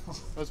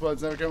 Those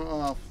words never came out of my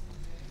mouth.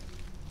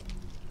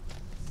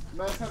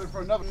 No, I had it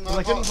for another. Because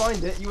I couldn't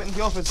find it, you went into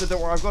the office and said,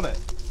 don't worry, I've got it.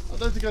 I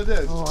don't think I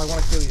did. Oh, I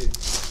want to kill you.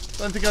 I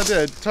don't think I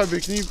did. Toby,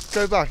 can you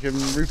go back and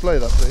replay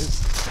that,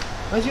 please?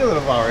 Where's your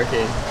little Vara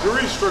key? You're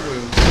really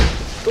struggling.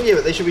 Oh yeah,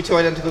 but they should be 2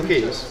 identical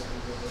keys.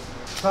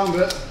 Found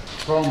it.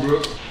 Okay.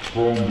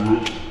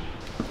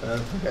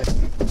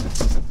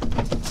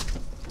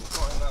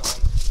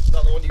 Is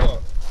that the one you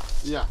got?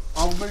 Yeah,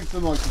 I'll move the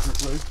mic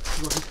quickly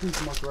because I can keep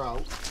the mic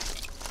out.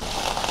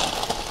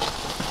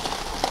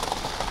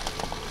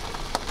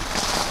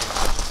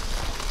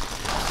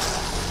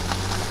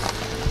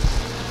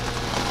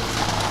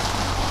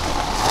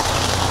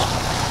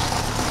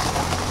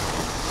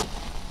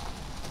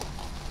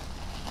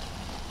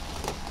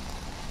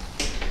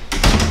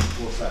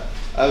 What's that?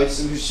 We're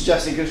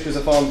suggesting because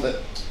the vans that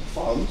fit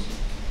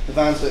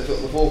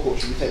on the forecourt,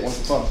 should we take one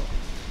for fun?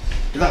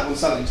 That one's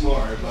selling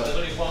tomorrow, but there's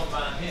only one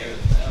van here,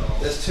 isn't there? Or...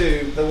 there's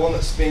two. The one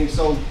that's being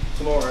sold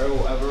tomorrow or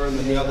whatever, and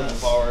then the other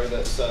Varo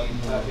that's.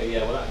 Okay,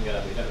 yeah, well that can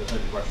go. There's no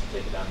rush to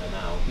take it down there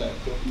now. No,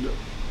 cool.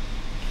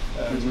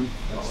 That's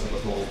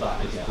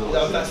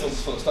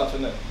That's full of stuff,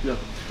 isn't it? Yeah.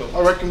 Cool.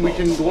 I reckon we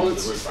can. The one the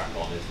that's, roof rack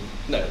on,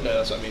 isn't No,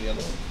 that's what I mean. The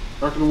other one.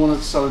 I reckon the one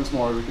that's selling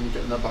tomorrow, we can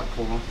get in that back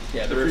corner.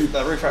 Yeah, that roof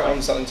rack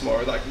one's selling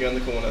tomorrow. That can go in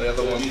the corner. The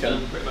other one You've can.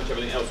 done pretty much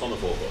everything else on the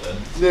forecourt then.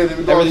 Yeah, then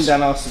we've got Everything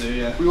Dan asked to do.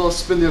 Yeah. we got to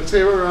spin the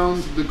Apira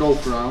around, the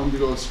Golf around. We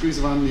got to squeeze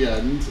around the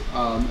end,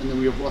 and then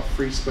we have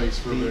free space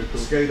for a The vehicle.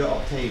 Skoda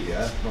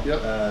Octavia, not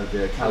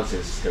the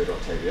Cows's Skoda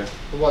Octavia.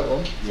 The white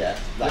one. Yeah,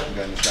 that can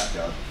go in the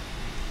scrapyard.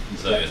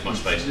 So there's much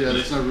space. Yeah,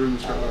 there's no room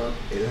to scrap around.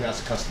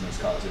 That's a customer's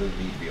car, so it doesn't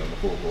need to be on the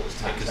forecourt. It's It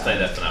taxed can stay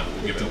there down. for now, but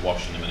we'll give it a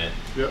wash in a minute.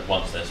 Yep.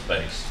 Once there's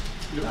space.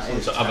 That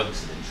is So other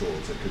taxed and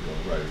insured, so it could go on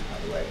the road out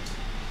of the way.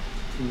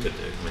 could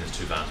do. I mean, there's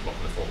two vans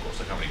blocking the forecourt,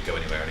 so I can't really go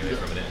anywhere anyway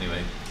for a minute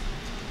anyway.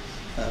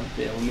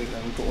 Yeah, we'll move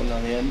them and put one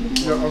down the end.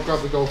 Yeah, I'll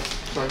grab the Golf.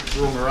 Sorry, it's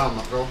wrong around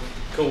that Golf.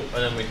 Cool,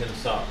 and then we can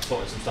start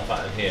sorting some stuff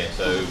out in here.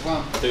 So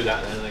do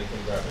that, and then you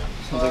can grab it.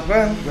 Sounds like a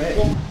plan. Great.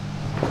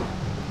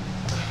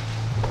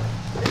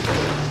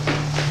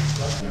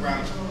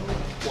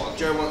 What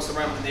Joe wants the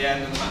ramp at the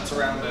end and the mats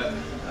around it.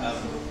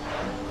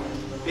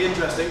 Be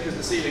interesting because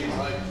the ceiling's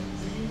like.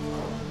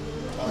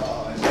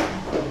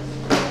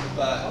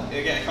 But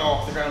you get a car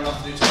off the ground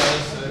enough to do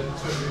tires.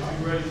 So Are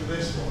you ready for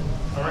this one?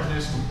 I reckon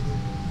this one.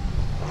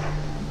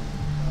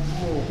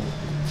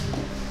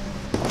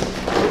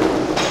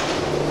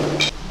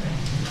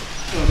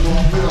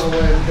 Put it on the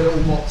way and get it all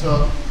mopped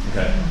up.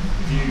 Okay.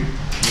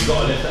 You've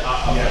got to lift it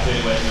up. That's the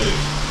only way it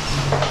moves.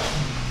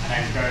 And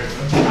then go.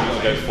 You've got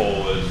to go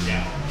forward.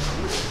 Yeah.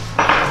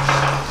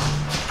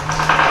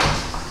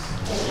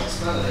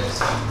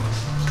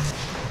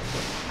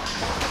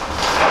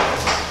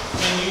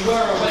 And you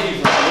were away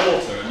from the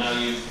water, and now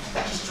you.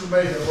 Just to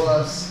make it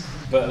worse.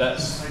 But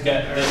let's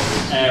get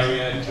this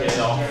area cleared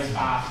off.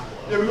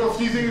 Yeah, we've got a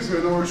few things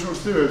going on which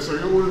wants to do it. So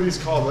we've got all of these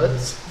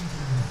carpets.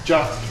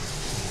 Jack,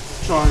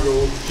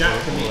 triangle.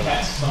 Jack can be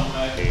kept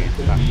somewhere,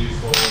 could be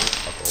useful.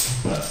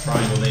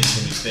 Triangle needs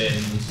to be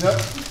thinned. Yep.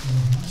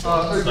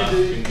 Stuff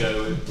OBD. can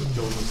go with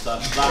Jordan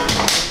stuff. So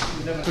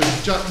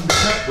Jack can be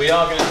kept. We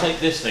are going to take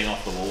this thing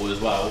off the wall as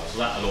well, so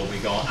that'll all be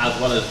gone, as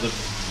well as the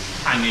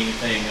hanging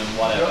thing and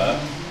whatever.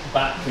 Yep.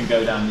 That can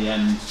go down the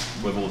end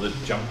with all the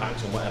jump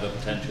packs and whatever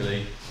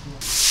potentially.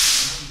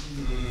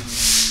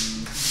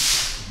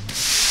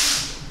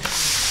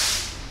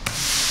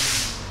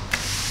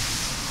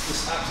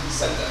 just absolutely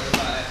centre of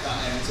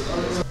that end to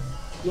the.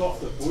 You off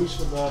the boys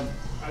from out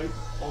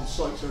on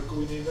site circle,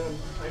 we need 8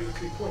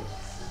 key point.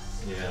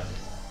 Yeah.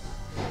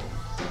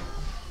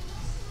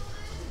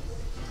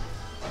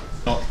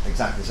 Not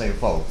exactly the same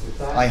fault.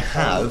 I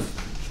have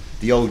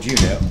the old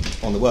unit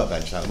on the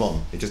workbench at the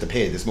bottom. It just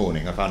appeared this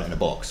morning. I found it in a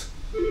box.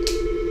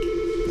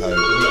 So,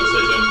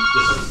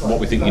 This is what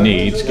we think you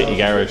need to get your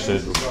garage to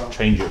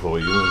change it for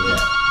you. yeah.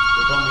 The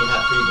one we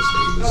had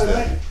previously was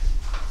the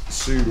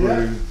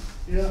Subaru.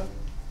 Yeah.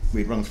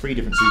 We'd run 3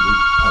 different Subaru.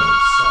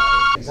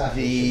 The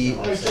Subaru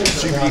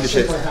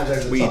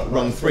dealerships, we'd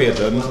run 3 of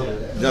them.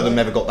 None of them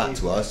ever got back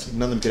to us.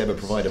 None of them could ever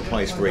provide a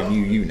price for a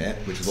new unit,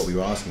 which is what we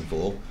were asking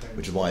for,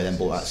 which is why I then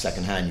bought that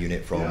second-hand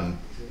unit from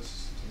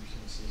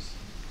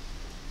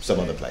some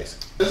other place.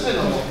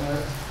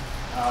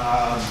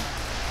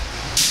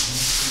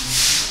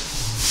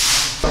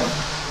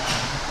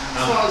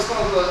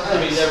 I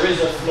mean, there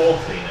is a floor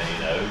cleaner, you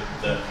know,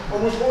 that. I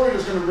was worried it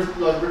was going to rip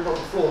up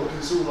the floor because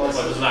it's all like.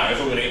 Well, it doesn't matter,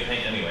 it's all going to get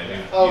painted anyway.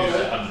 We've Oh, used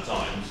okay. it 100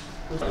 times.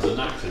 There's a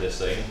knack to this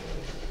thing.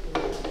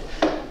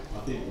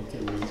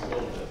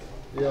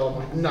 Yeah,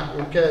 I'm not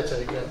a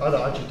caretaker.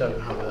 I actually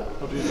don't have it.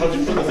 How do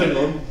you put the thing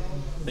on?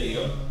 There you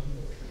go.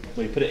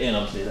 Well, you put it in,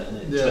 obviously, and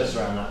it Yeah. twists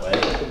around that way.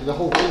 The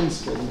whole thing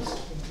spins.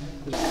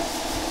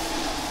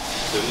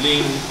 So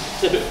lean,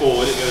 tip it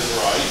forward, it goes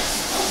right.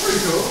 That's pretty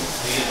cool.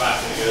 Lean it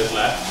back and it goes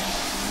left.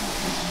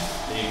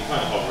 And you can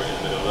kind of hover it in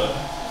the middle of it.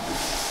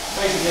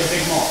 Basically a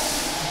big mop.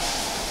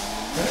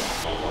 Tip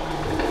forward.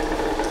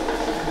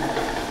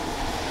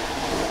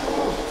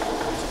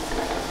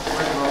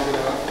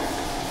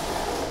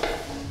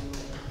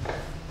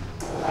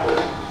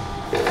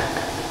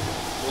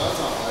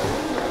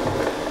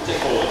 Tip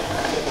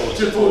forward.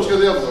 Tip forward to go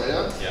the other way,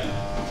 yeah?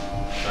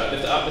 Yeah.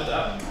 Lift it up, lift it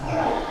up.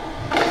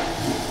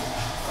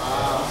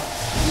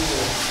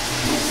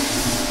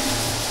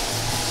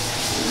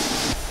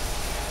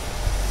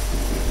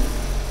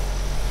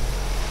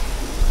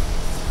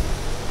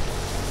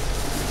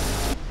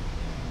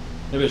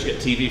 Maybe I should get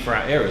TV for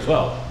out here as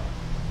well.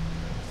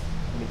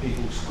 And the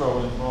people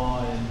scrolling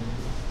by and...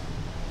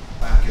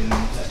 Back and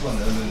let's run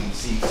them and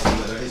see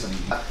whether it is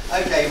something.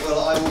 Okay,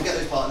 well I will get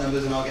those part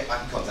numbers and I'll get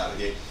back in contact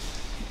with you.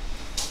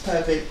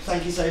 Perfect,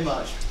 thank you so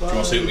much. Do you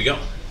want to see what we got?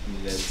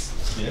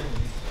 Yes. Yeah.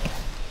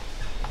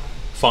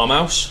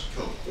 Farmhouse.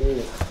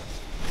 Cool.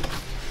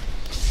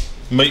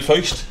 Mate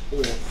Feast.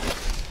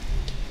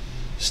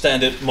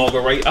 standard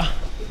margarita.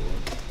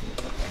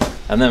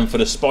 And then for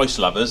the spice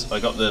lovers, I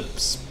got the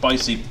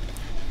spicy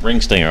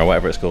ring stinger or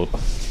whatever it's called.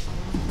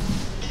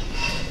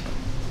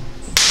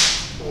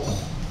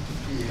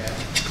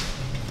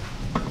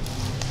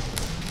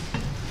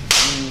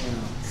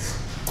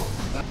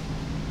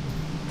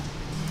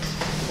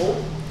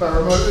 Oh,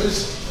 Berrow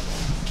Motors.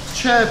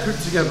 Chair put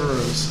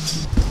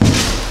togetherers.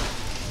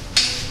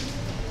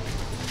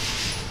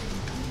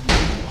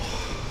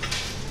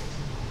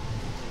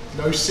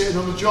 No sitting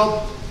on the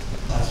job.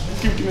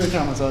 Give me the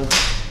camera, so.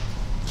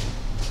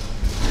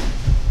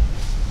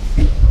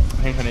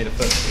 I think I need a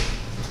foot.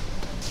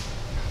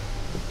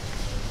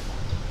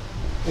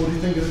 What do you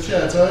think of the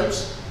chair,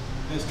 Tobes?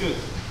 It's good.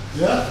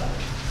 Yeah? I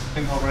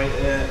think I'll rate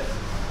it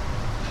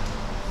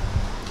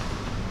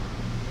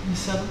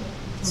 7.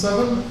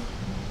 7?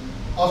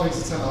 I think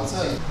it's a 10 out of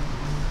 10.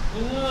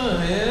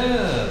 Oh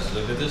yes,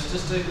 look at this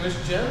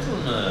distinguished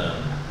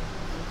gentleman.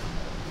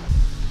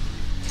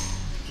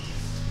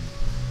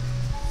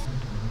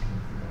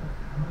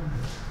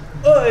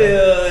 Oi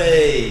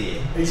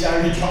oi! He's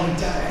only coming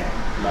down.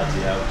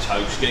 Bloody hell,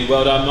 Toasty,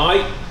 well done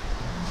mate.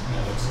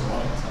 That looks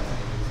alright.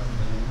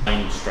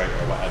 Main straight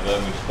or whatever,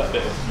 and we just put a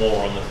bit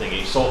more on the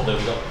thingy. Sort of,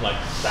 we've got like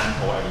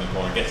damp or whatever in the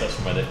corner. I guess that's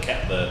from where they've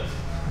kept the...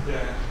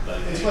 Yeah.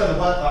 It's where the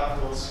wet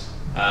back was.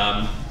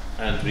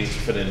 And we need to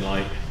fill in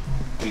like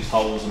these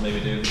holes and maybe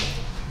do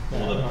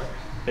all the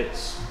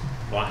bits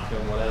black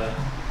and whatever.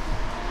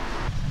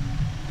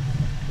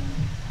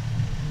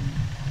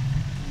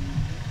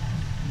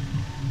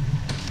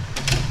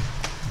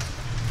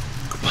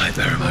 Goodbye,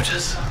 Berrow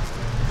Motors.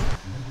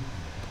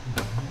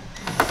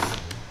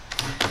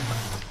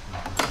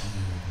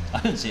 I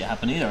didn't see it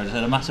happen either. I just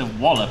had a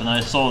massive wallop and I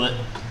saw that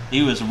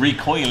he was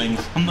recoiling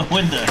from the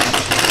window.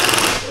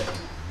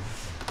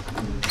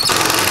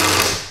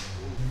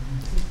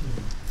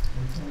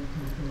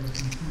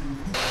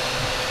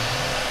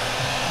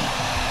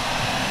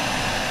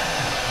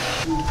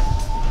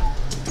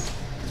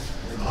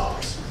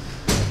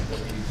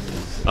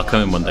 I'll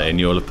come in one day and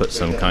you'll have put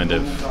some kind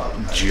of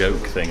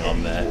joke thing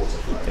on there.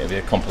 It'll be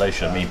a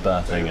compilation of me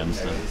birthing and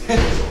stuff.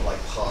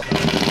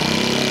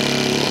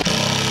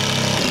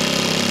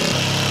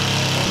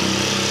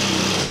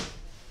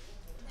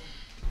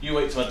 You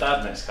wait till my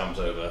dad next comes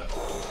over.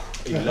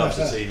 He loves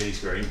the TV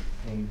screen.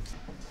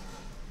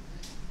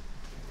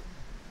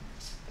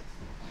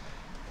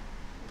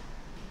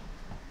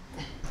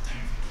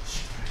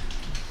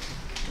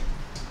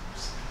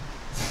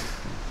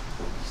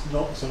 It's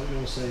not something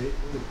you'll see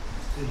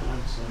in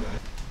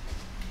hindsight.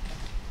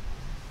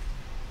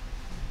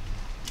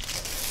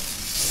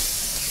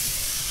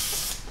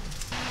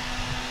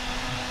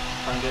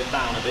 Try and get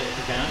down a bit if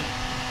you can.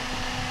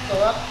 Like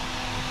that.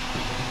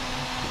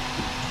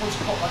 Once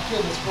you pop back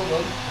in, there's a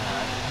problem.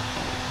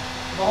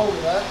 If I hold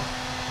it there.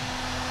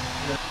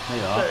 There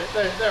you are.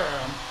 There I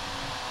am.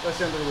 That's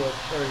the end of the wood.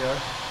 There we go.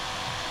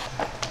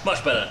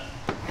 Much better.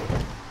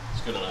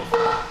 It's good enough.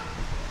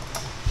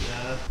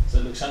 Yeah. Does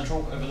it look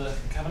central over the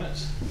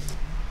cabinets?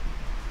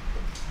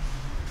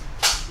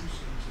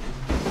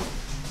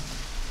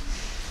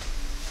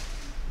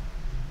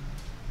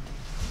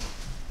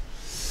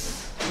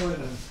 Right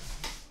then.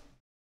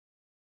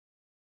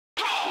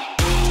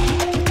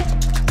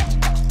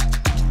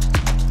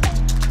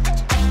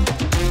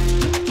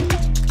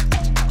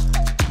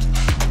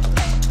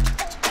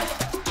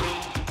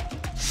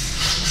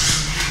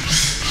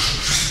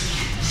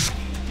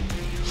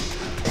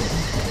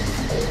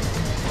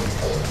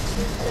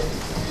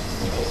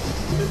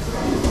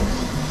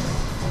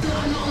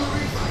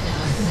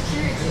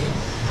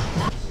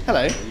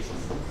 Hello.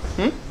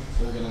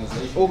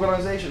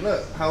 Organisation.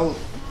 Look how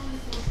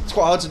it's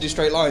quite hard to do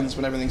straight lines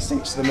when everything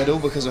sinks to the middle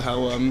because of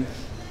how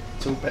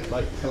it's all bit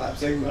like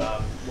collapsing.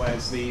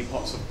 Where's the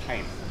pots of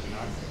paint? You know?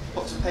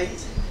 Pots of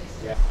paint.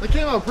 Yeah. They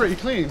came out pretty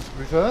clean, to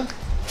be fair.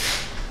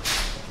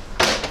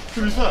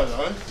 To be fair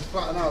though, to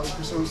flatten out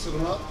because someone stood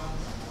them up.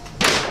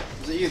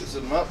 Was it you that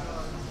stood them up?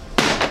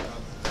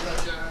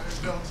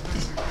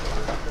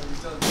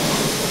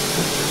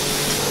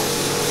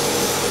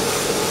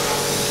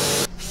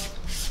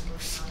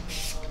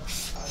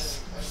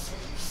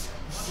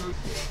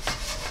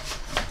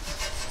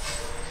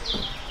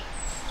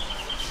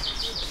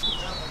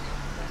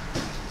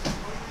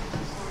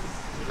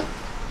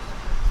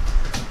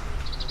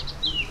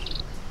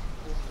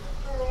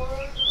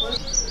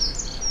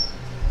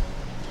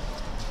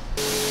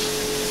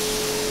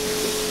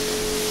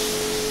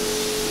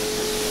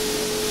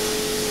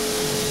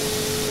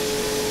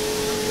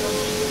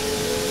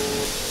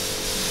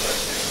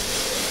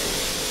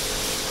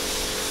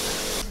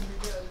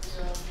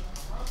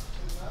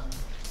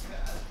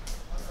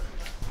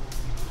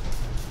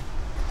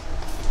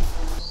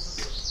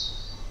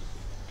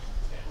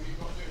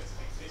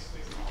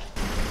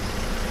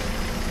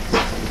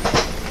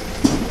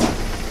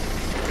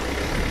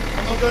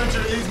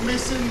 He's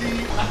missing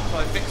the... So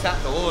I fixed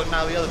that door and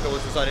now the other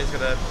door's decided it's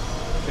going to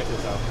shut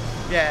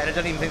itself. Yeah, and I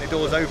don't even think the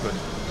door's open.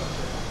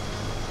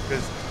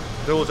 Because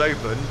the door's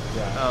open.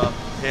 Yeah.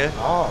 Here.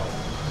 Oh.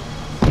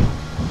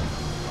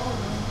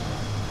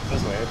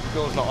 The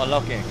door's not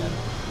unlocking again.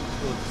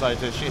 The door decided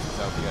to shit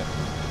itself again.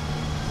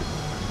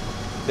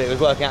 But it was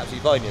working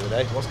absolutely fine the other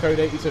day. What's code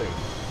 82?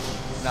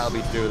 That'll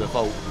be to do with the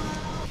fault.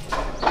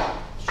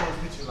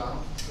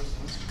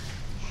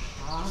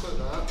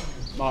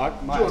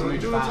 Mark, might have to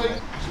move the van.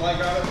 Shall I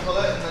grab it and pull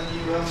it and then you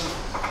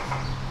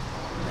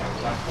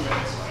Like, pull it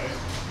this way.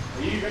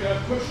 Are you going to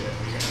push it or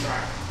are you going to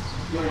drag?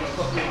 you're going to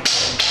put me in.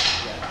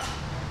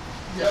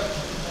 Yep.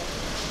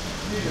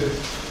 You do.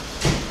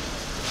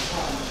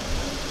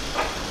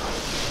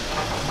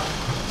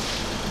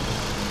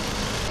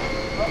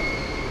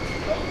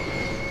 Yeah,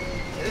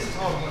 this is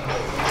hard one.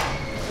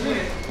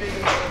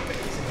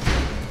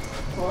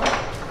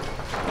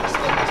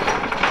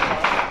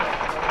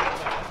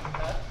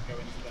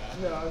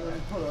 Yeah, and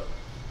then pull it.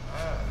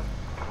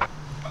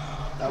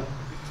 Now,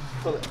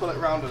 pull it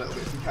round a little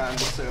bit if you can,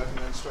 just so I can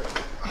then straighten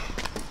it.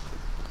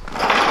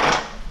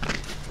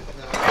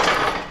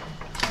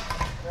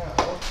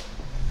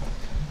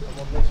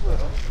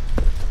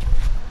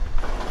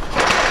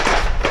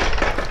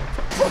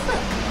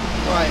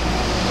 Right,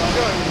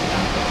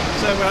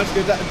 so we're going to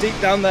go deep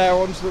down there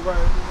onto the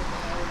road.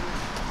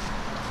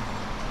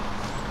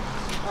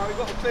 Alright, we've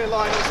got a clear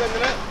line in 10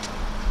 minutes.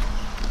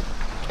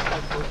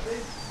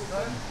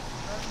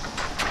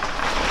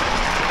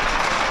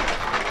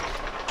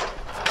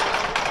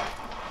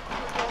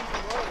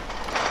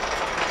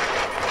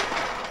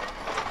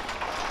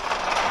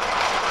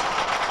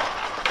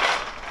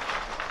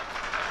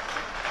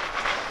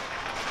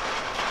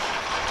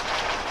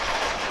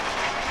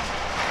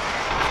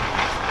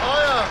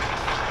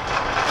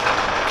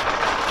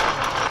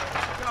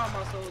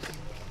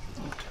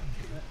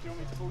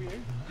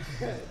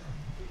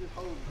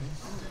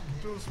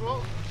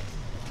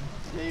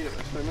 Yeah, you do it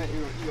this way, mate.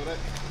 You got it.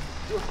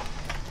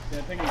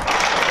 Yeah, thinking. I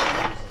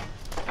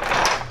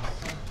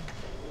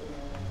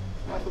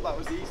thought that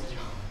was the easy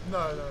job.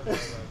 No,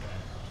 it's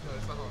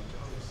the hard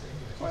job.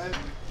 Right.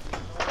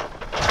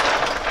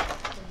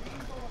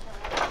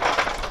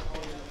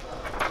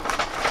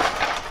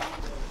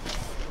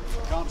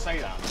 Can't say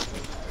that.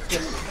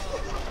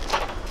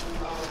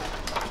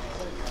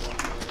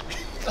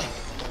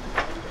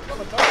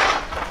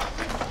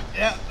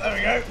 Yeah, there we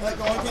go. Right,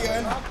 go on, keep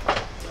going.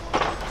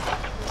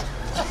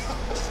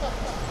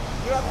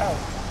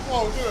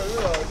 Oh, do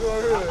I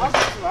really? I've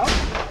got some help.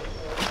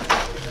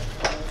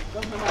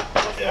 Doesn't matter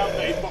what's the help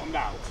that he's bottomed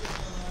out.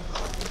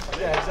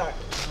 Yeah,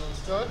 exactly.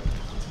 Good.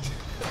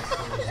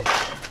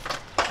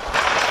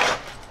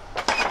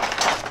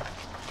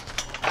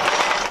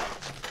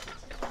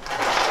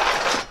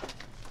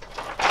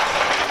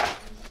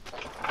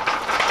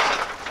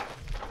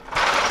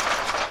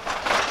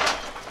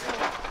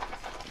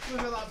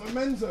 Look at that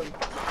momentum.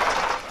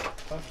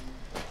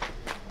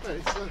 Hey,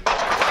 so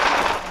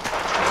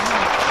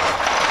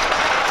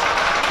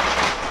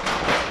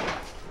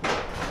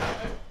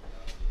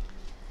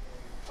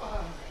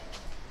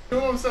you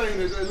know what I'm saying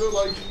is, it looked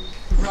like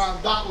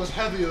that was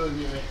heavier than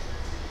you.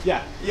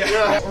 Yeah.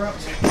 Yeah. We're up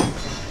to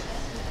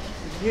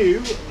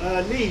you,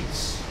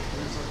 Leeds.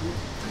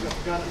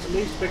 Going up to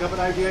Leeds to pick up an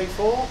Audi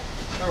A4.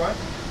 Alright.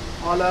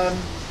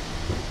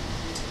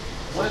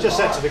 I just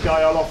said to the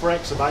guy I'll offer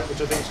X amount,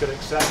 which I think he's going to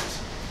accept.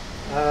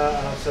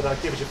 And I said I'll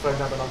give us your phone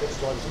number and I'll get the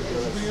driver to give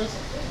you a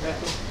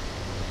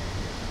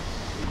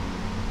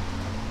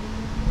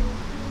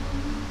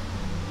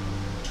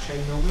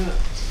Chain on that.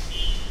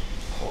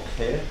 Hot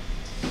here.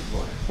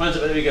 When's it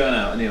going to be going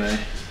out anyway?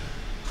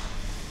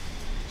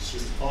 As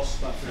soon as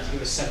possible, but for us to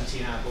give a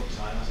 17-hour book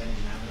time, that's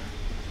engine hour.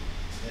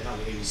 They're not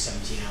going to give you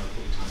 17-hour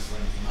book time for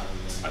anything other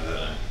than I don't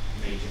know.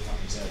 major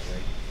fucking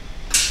surgery.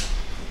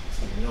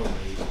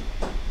 Normally,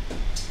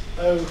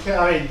 Okay,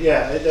 I mean,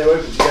 yeah, they're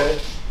open to get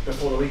it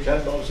before the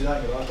weekend, but obviously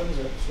that ain't going to happen, is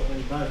it? It's what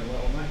many imagine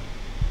that on me.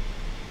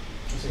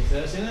 what's it,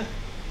 Thursday, isn't it?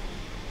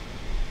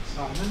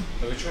 Starting then?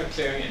 Have we tried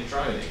clearing it and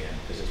driving it again?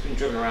 Because it's been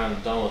driven around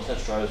and done all the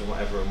test drives and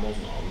whatever and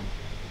wasn't on.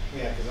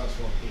 Yeah, because that's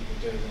what people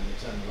do, then they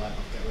turn the light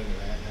off, get rid of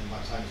it, and then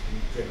by the time it's been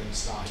driven and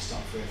started,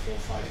 start 3 or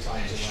 4 or 5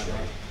 times or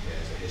whatever. Yeah,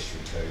 it's a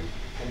history code.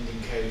 Pending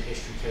code,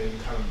 history code,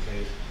 and current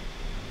code.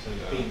 So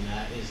it's been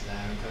there, is there,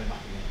 and coming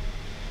back again.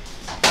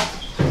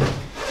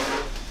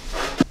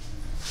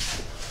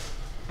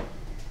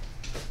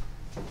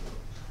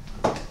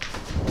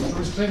 Should we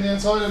just clean the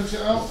inside, empty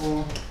it out,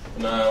 or?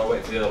 No, I'll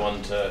wait for the other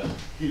one to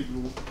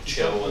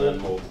chill and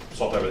then we'll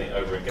swap everything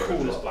over and get rid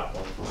of this black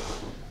one.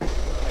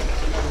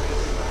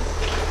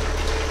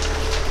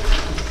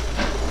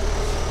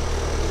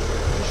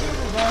 You should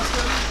have reversed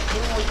it.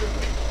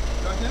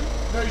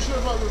 No, you should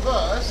have like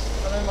reversed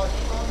and then like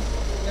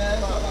yeah,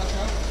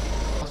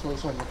 that's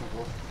what I'm looking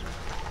for.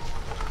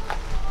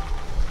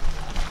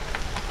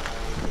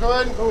 Go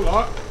in. Full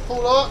lot.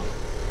 Pull up.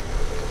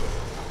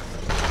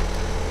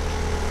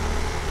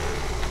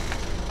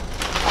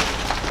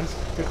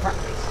 Good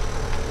practice.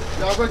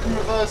 Yeah, I reckon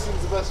reversing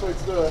is the best way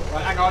to do it.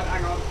 Right, hang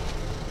on.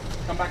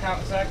 Come back out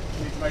a sec.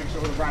 You need to make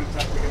sure the ramp's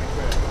actually going to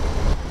clear.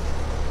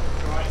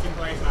 Alright, it's in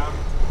place now.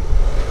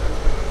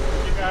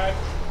 Keep going.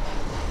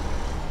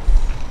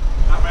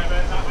 That way a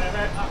bit, that way a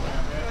bit, that way a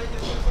bit.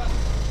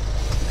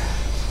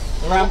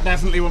 The ramp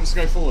definitely wants to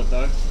go forward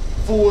though.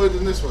 Forward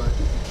and this way.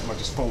 Well,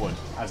 just forward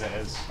as it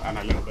is, and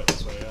a little bit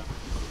this way, yeah.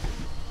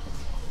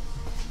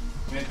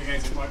 The only thing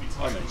is, it might be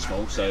tight. I'm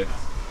small, so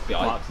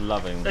yeah, Mark's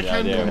loving It the can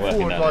idea of go working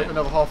forward down like here.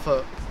 another half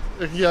foot.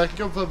 Yeah, it can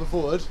go further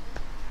forward.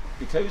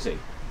 be cosy.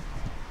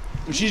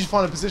 We should just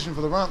find a position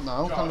for the ramp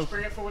now. Josh, Kind of.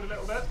 bring it forward a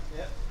little bit.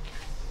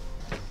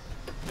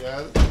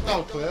 Yeah,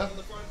 that'll clear. Well,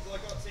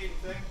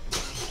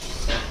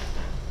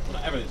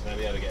 not everything's going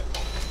to be able to get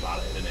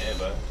valeted in here,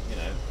 but you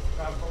know.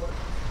 Round forward.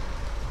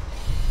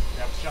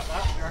 You able to shut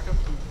that, you reckon?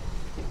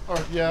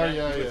 Oh, yeah.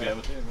 You would be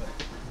able to,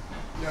 but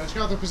Yeah, just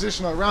got to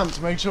position that ramp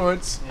to make sure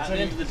it's. at the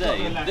end of the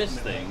day, this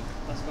thing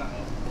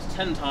is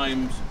 10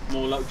 times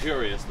more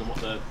luxurious than what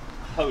the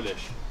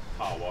Polish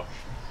car wash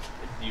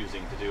is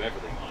using to do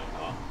everything on a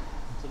car.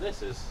 So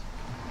this is.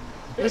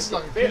 This is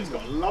like a It's kingdom.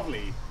 got a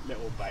lovely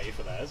little bay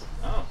for theirs.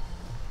 Oh.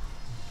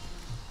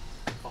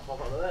 Pop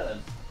up over there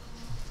then.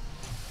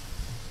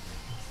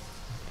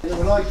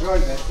 When I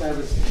drove it, there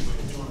was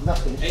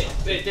nothing.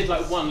 It did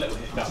like one little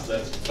hiccup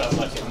that felt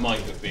like it might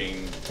have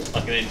been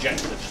like an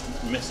injector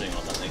just missing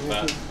or something,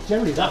 but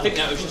Generally, I think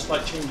that was just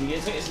like changing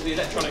gears. I think it's the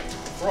electronic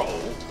throttle.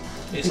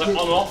 It's like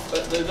on off,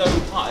 but the low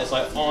part is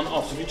like on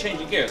off. So if you change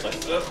your gear, it's like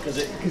because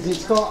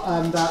it's got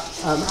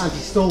that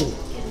anti-stall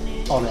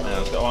on it. Yeah,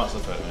 it's got answer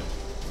to it, mate.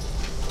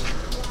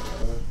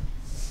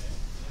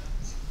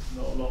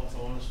 Not a lot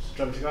for us.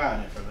 Do you want me to go out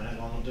in it for a minute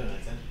while I'm not doing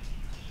anything?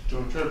 Do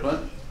you want to trip,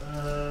 mate?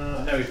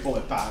 I know he's bought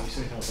it back. You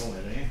still can't wrong with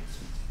it, don't you?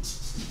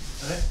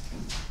 Eh?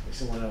 It's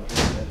someone else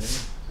doing it, don't you?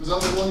 Was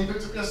that the one you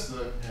picked up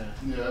yesterday?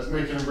 Yeah. Yeah, it's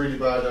making a really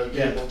bad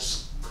Yeah.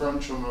 gearbox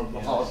crunch on a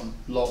hard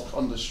lock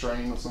under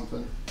strain or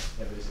something.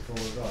 Yeah, but is it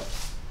forward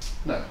drive?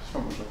 No, it's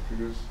front wheel drive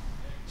figures.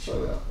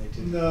 So yeah. They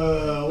do.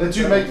 No. They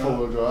do make four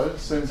wheel drive,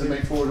 same as they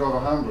make four wheel drive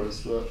on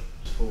handbrake, but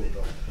It's forward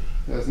drive.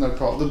 yeah, there's no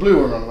problem. The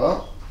blue one on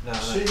about. No,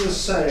 She was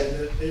saying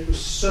that it was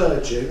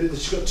surging.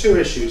 She's got two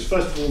issues.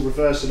 First of all,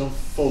 reversing on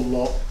full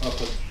lot up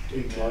an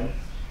incline.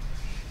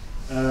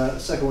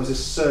 Second one is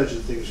this surging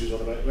thing she was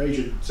on about.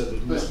 Adrian said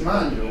there's It's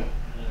nothing.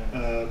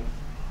 manual.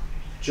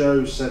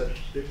 Joe said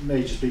it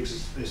may just be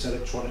because it's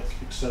electronic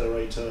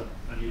accelerator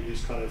and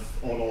it's kind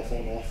of on off.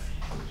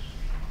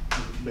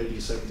 And maybe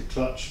the same with the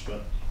clutch,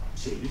 but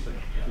see what you think.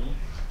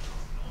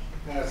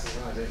 Yeah, that's the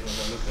right idea.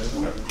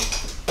 I'll look at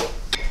it.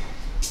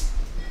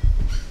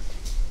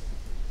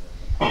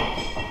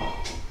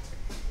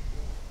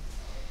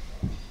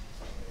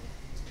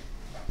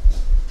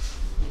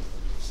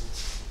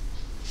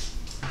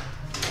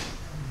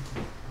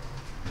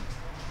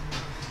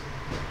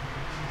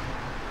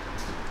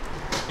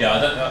 Yeah,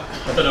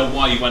 I don't know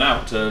why you went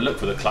out to look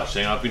for the clutch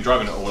thing. I've been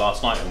driving it all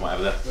last night and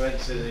whatever. We went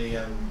to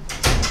the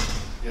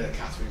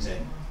Catherine's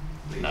Inn.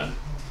 No,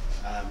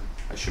 I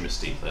assume it's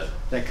steep there.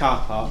 Their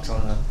car parks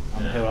on a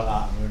hill like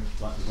that, and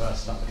we're like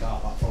reversed up the car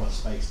park, follow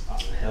space up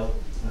the hill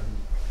and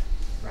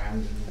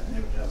round and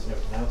everything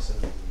else.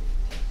 And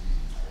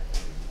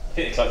I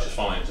think the clutch is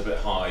fine. It's a bit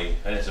high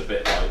and it's a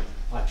bit like.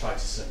 I tried to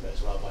slip it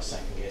as well by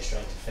second gear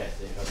straight to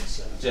fifth. It doesn't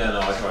slip. Yeah,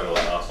 no, I tried all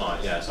that last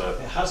night. Yeah, so. It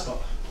has got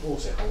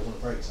also holes on the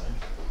brake zone.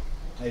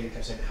 They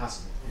kept saying it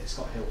hasn't. It's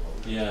got hill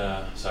holes.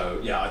 Yeah, so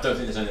yeah, I don't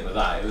think there's anything with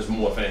that. It was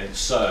more if anything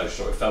surged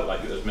or it felt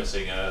like it was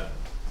missing an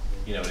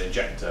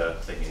injector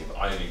thingy. But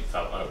I only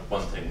felt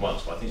one thing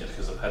once, but I think it's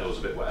because the pedal's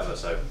a bit whatever.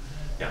 So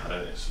yeah, I don't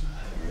think there's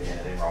really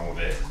anything wrong with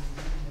it.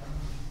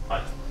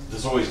 Like,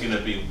 there's always going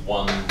to be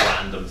one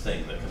random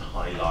thing that can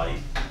highlight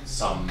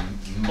some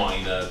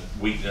minor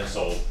weakness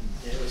or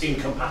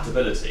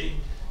incompatibility.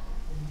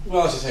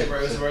 Well, I was just saying,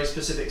 it was a very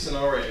specific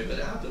scenario that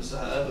it happens to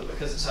her, but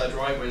because it's her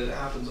driveway that it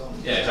happens on.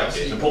 Yeah,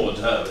 exactly. It's important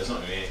to her, but it's not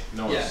going to be.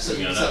 No one's Yeah, so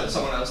going to know.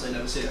 someone else, they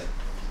never see it.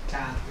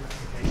 Can.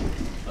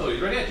 Oh,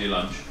 you ready to do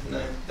lunch?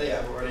 No, they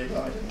have already, but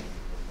I didn't.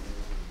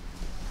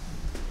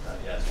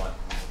 Yeah, it's fine.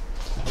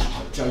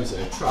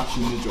 Jose,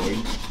 trashing the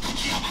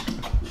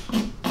joint.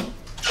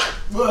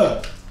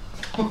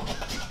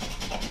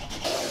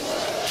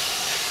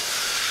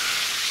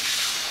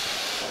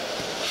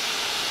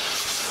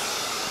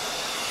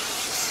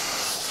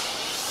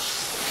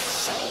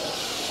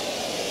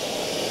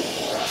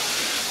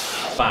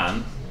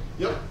 Van,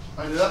 Yep,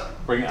 I do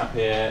that. bring it up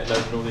here,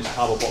 loading all these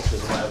cardboard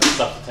boxes and whatever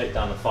stuff to take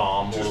down the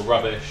farm, all the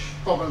rubbish.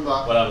 Problem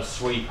back. We'll have a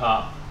sweep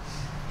up,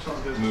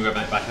 Sounds good. move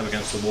everything back up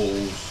against the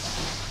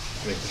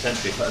walls. We could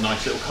potentially put a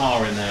nice little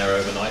car in there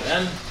overnight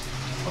then.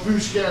 I think we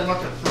should get in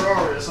like a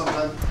Ferrari or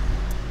something.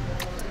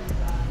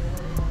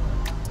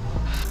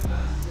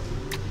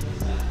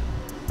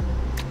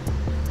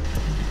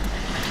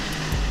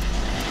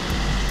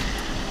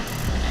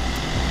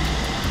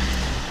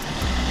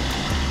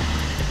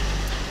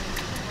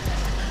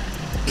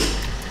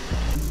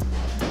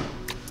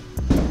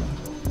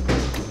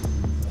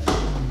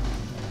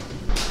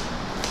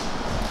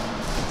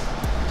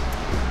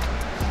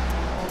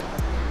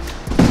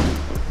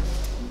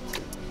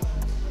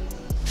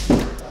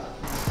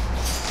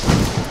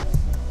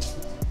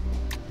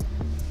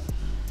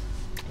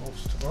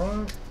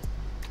 Tomorrow.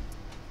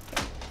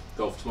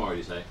 Golf tomorrow,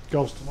 you say?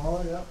 Golf's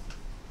tomorrow, yeah.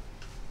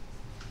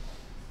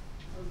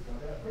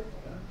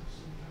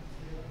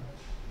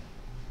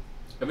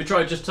 Have you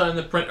tried just turning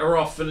the printer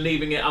off and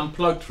leaving it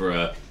unplugged for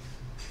her?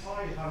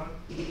 I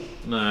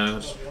haven't.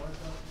 No.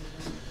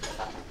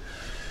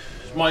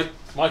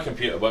 My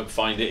computer won't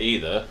find it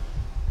either.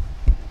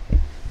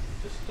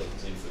 Just doesn't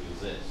seem to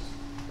exist.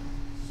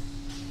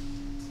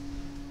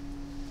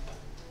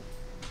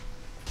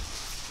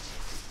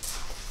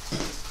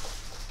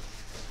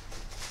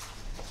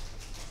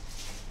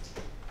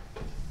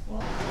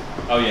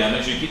 Oh yeah,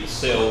 make sure you keep the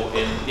seal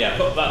in. Yeah,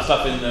 put that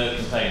stuff in the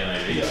container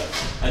maybe. Yeah.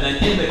 And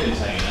then in the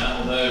container,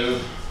 although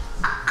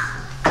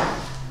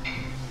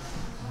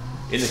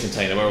in the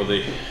container where all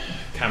the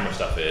camera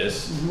stuff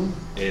is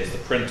the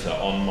printer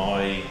on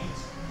my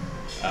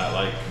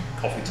like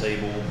coffee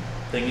table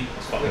thingy.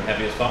 It's fucking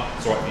heavy as fuck.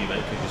 It's alright for you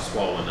mate because you're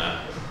swallowing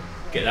that.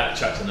 Get that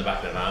chucked in the back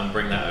of the van,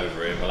 bring that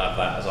over here. We'll have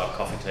that as our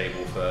coffee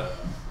table for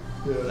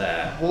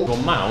there. We'll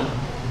mount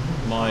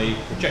my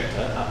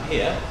projector up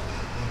here.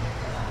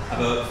 Have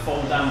a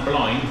fold down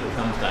blind that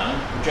comes down,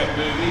 project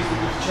movies,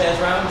 move the chairs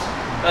round,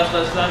 that's.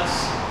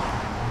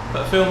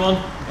 Put a film on,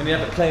 and you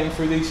have it playing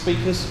through these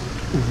speakers.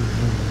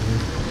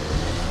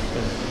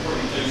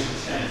 Probably do some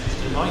changes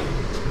tonight.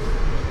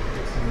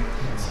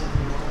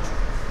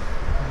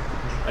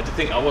 I did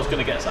think I was going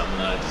to get something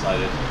and I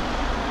decided.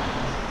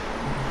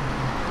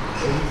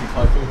 It would be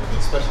quite cool,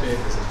 especially if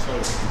it's a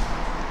showroom.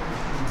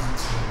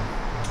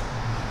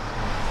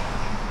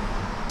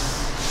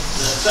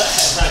 The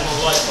set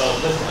of light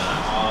bulbs looking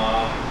at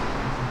are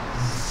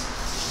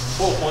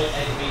 4.8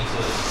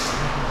 metres.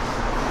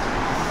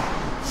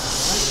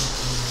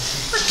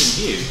 Freaking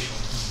huge.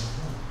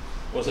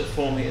 Was it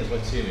 4 metres by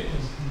 2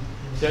 metres?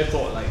 See, I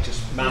thought like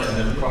just mounting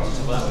them across and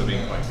stuff like that would have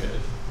been quite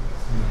good.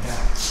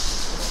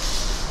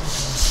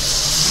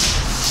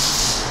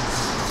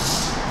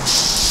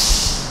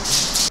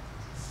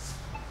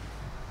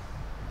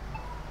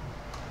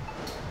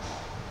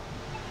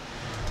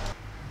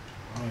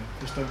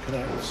 Just don't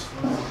connect.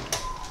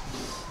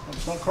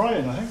 It's not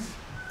crying, I think.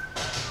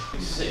 You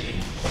see,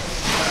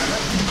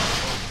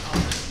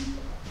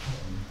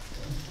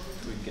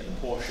 we can get the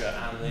Porsche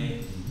and the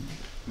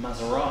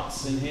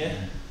Maseratis in here.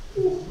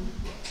 Ooh.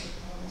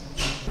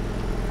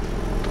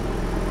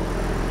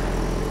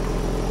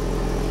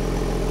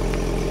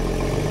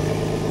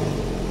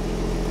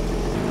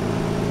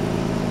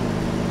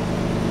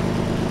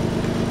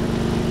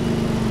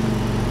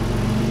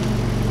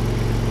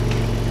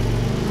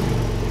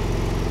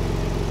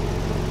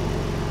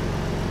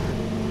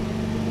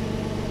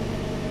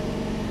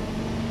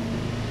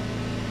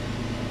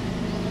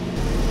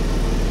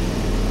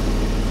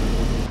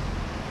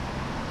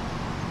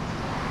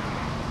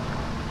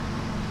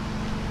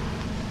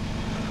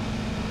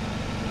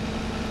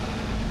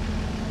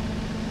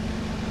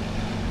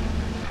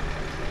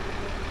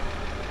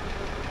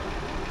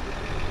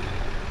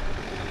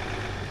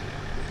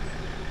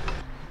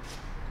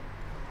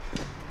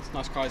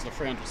 Nice Chrysler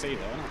 300C though,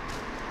 isn't it?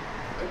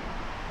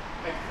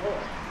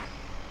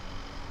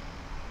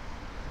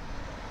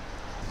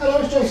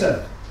 Hello, it's Jason.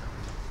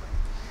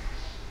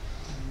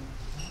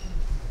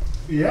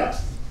 Yeah.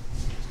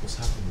 What's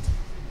happened?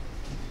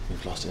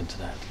 We've lost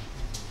internet.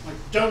 I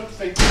don't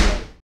think so.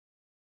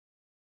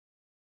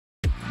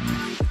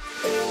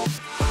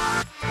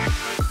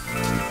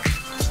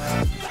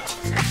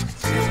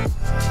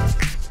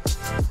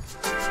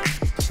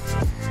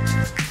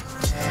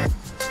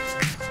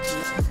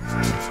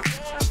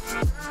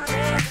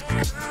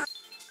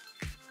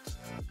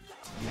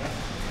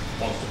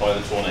 By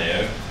the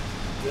Tornado.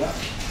 Yeah.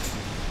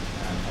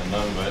 And her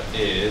number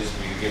is,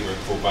 we can give her a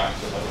call back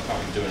so that I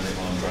can't do anything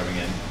while I'm driving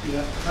in.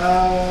 Yeah.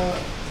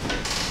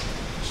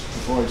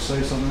 Before I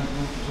say something,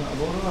 is that a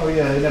order? Oh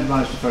yeah, they never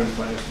managed to phone us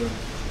back yesterday.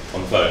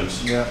 On the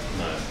phones? Yeah.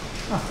 No.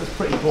 Ah, that's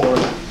pretty boring.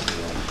 Yeah.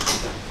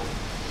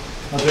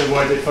 I don't know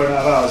why they phone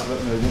out of ours, but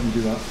no, they didn't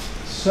do that.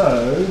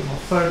 So, I'll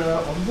phone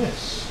her on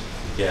this.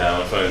 Yeah,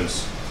 my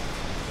phone's,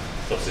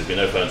 obviously there's been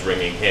no phones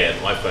ringing here,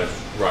 but my phone's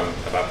rung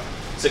about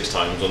 6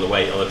 times on the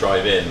way on the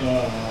drive in.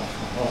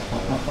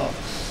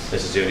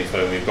 This is the only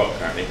phone we've got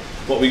currently.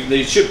 What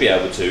they should be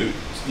able to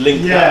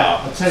link that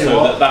up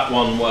so that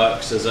one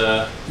works as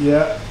a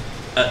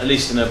at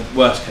least in a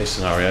worst case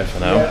scenario for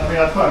now. Yeah, I mean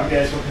I can't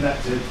get it all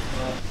connected.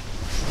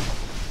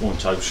 Morning,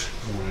 Tobes.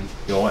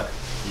 You alright?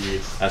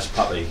 Yes. That's a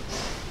puppy.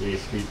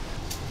 Yes, good.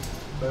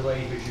 By the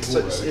way, you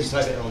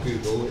type it on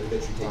Google, it'll literally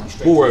take you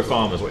straight. Woolrow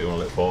Farm is what you want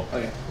to look for. Oh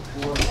yeah.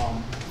 Woolrow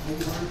Farm.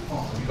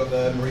 Have you got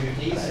the marina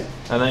keys?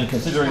 And then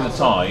considering the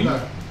time,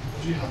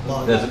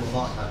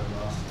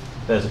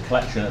 there's a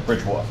collection at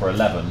Bridgewater for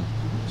 11,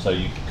 so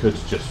you could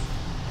just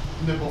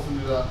nip off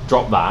and do that.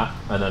 Drop that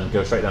and then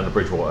go straight down to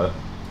Bridgewater,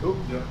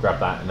 grab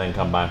that and then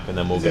come back and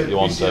then we'll get you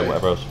on to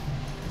whatever else.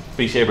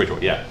 BCA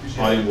Bridgewater, yeah. BCA.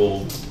 I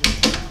will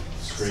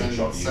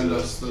screenshot send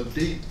us the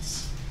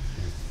deets.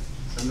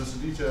 Send us the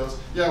details.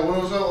 Yeah, when I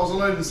was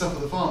unloading stuff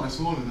at the farm this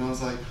morning and I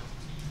was like,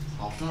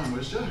 half time,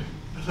 where's Joe?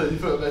 And then you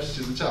put a message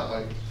in the chat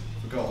like,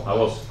 forgot. I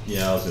was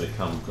going to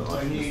come.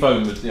 The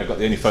phone was, I got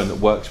the only phone that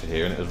works for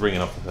here and it was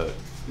ringing off the hook.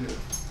 Yeah.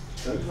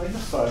 Don't blame the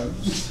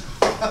phones.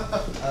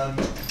 I'm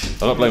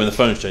not blaming the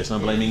phones, Jason,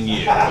 I'm blaming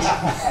you.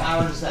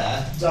 Aaron's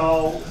there.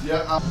 So,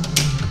 Yeah.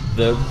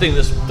 The thing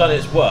that's done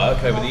its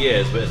work over the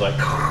years, but it's like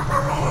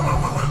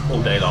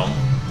all day long,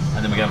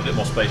 and then we have a bit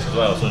more space as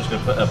well, so I'm just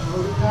going to put a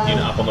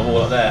unit up on the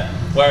wall up there.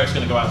 Where it's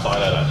going to go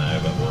outside, I don't know,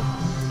 but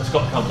it's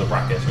got to come to a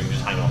bracket so we can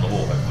just hang it on the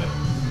wall, hopefully.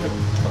 I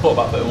thought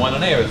about putting one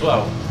on here as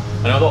well,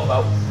 and I thought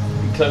about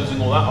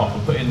closing all that off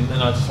and putting,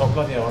 and I just thought,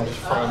 bloody hell, I'm just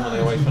throwing money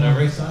away for no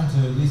reason.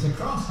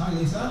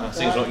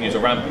 Seems like you use a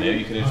ramp in here,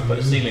 you could just put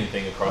a ceiling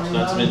thing across and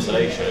add some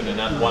insulation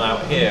and add one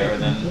out here,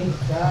 and then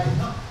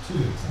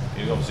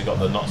you've obviously got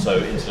the not so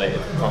insulated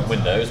front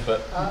windows,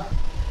 but I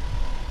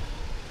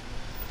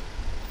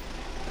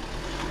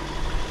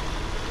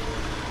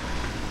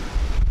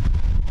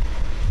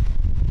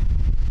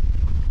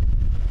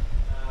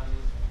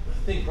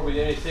think probably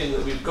the only thing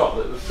that we've got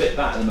that would fit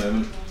that at the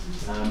moment,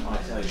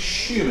 I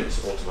assume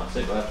it's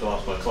automatic, but I have to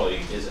ask my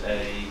colleague, is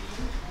a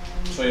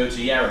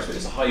Toyota Yaris, but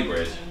it's a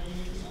hybrid.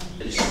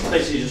 It's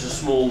basically just a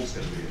small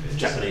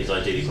Japanese,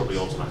 ideally probably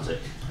automatic.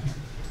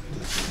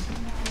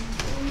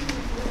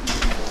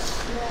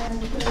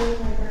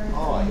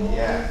 Oh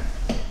yeah.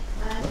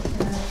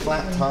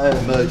 Flat tire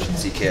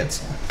emergency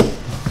kit.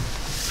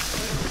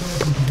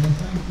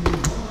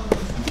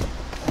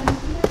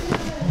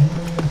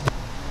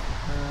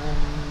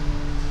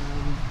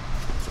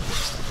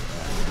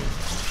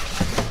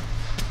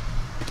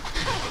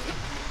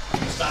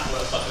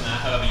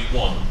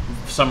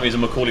 For some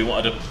reason Macaulay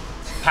wanted to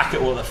pack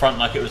it all at the front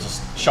like it was a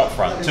shop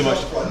front.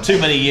 Too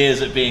many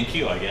years at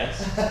B&Q, I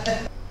guess.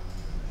 Trying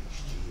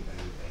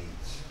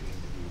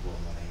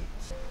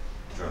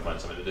to find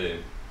something to do.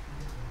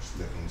 Just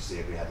looking to see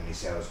if we had any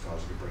sales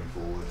cars we could bring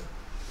forward.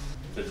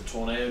 Did the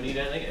Tornado need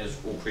anything? It was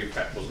all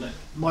pre-prepped, wasn't it?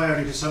 my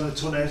only concern with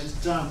the Tornado is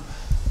damp.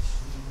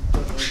 I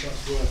don't know if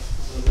that's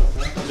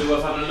worth Is it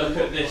worth having a look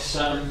at this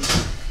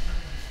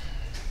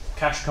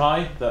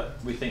Qashqai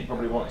that we think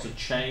probably wants a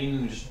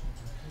chain? Just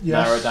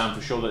narrow down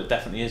for sure that it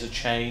definitely is a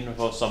chain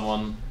before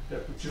someone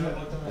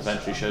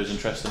eventually shows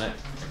interest in it.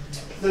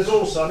 There's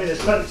also, I mean,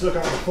 there's plenty to look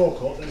at the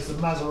forecourt. There's the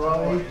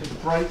Maserati, the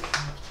brake.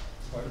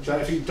 Which,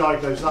 if you can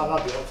diagnose that,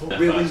 that'd be helpful.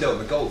 Rear window on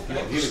the Golf.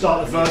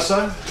 Start the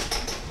Verso.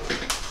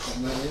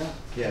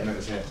 Yeah, no,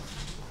 it's here.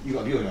 You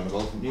got a viewing on the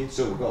Golf, haven't you?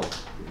 Silver Golf,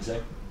 did you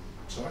say?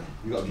 Sorry?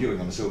 You got a viewing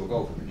on the Silver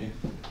Golf, haven't you?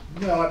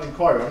 No, I had an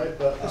inquiry on it,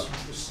 but this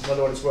is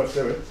another one that's worth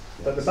doing.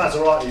 But the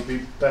Maserati would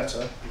be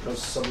better because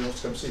somebody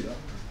wants to come see that.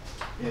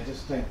 Yeah,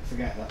 just don't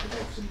forget that the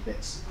Golf's in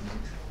bits.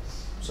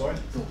 Sorry?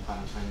 Door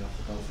panels hanging off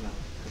the Golf now.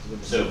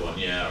 Silver one,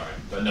 yeah, alright.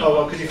 But no. Oh,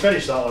 well, could you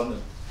finish that one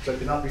then? So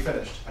can that be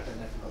finished? I don't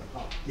know if I've got the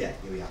part. Yeah,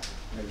 here we are.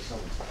 Maybe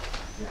sold.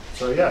 Yeah.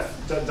 So yeah,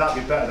 that'd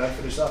be better then,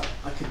 finish that.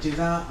 I could do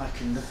that, I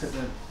can look at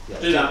the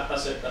Do that,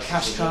 that's it.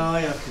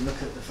 Qashqai, I can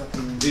look at the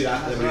fucking Do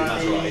that, then we do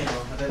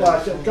Maserati.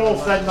 Right,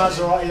 Golf, then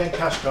Maserati, then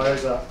Qashqai,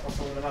 how's that? What's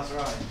wrong with the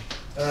Maserati?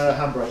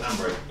 Handbrake.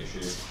 Handbrake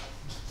issue.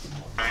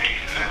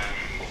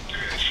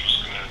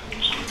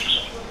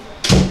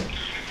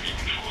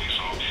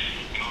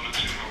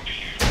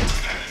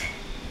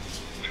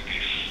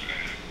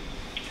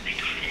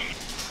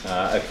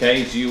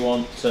 Okay, do you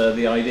want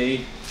the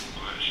ID?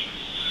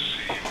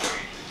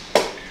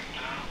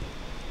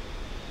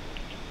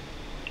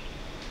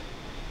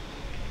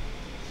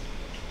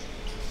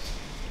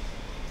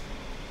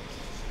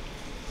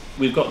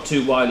 We've got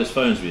two wireless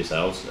phones for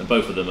yourselves, and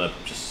both of them are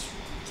just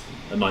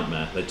a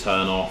nightmare. They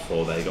turn off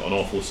or they got an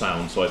awful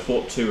sound, so I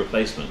bought two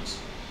replacements.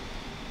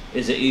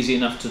 Is it easy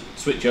enough to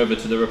switch over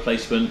to the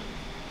replacement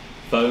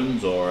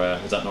phones, or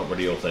is that not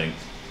really your thing?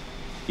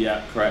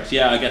 Yeah, correct.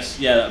 Yeah, I guess,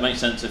 yeah, that makes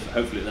sense. If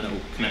hopefully then it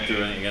will connect to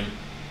everything again.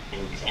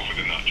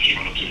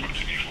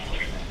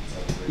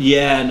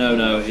 Yeah,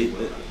 no.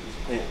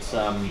 It's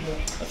I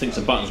think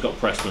some buttons got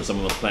pressed when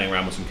someone was playing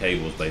around with some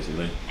cables,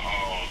 basically.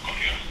 Oh, got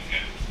you.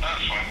 Yeah,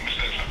 that's fine.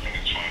 Mistakes happen.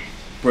 It's fine.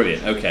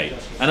 Brilliant. Okay.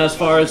 And as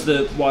far as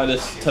the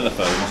wireless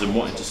telephones and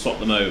wanting to swap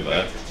them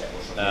over,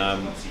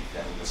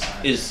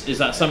 is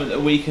that something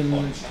that we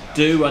can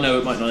do? I know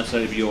it might not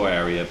necessarily be your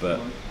area,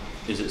 but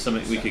is it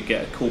something we could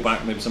get a call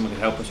back? Maybe someone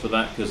could help us with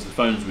that, because the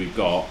phones we've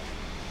got,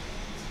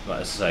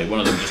 like I say,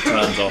 one of them just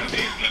turns off.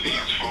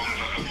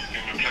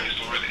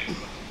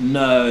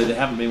 No, they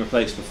haven't been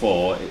replaced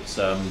before. It's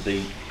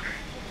the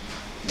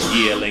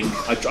Year Link.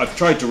 I've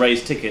tried to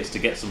raise tickets to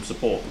get some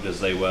support because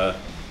they were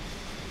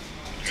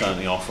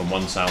turning off and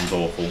one sounds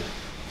awful.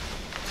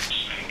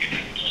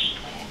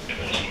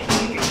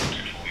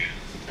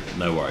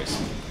 No worries.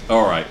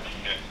 Alright.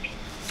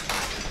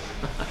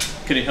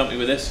 Can you help me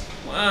with this?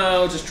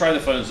 Well, just try the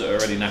phones that are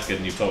already knackered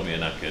and you've told me are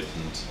knackered,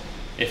 and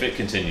if it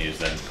continues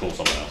then call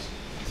someone else.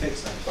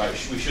 Right,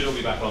 we should all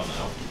be back on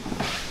now.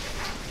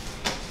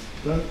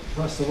 Don't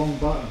press the wrong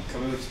button.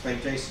 Can we explain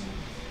Jason?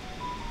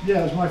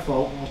 Yeah, it was my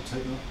fault. I'll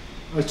take that.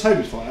 Oh, it was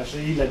Toby's fault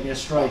actually. He led me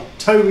astray.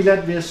 Toby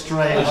led me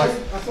astray. I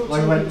thought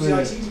Toby went was with the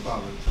it. IT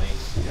department.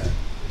 Yeah.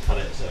 Cut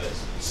it so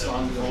it's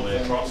all the way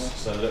across,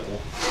 so little,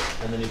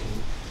 and then you can.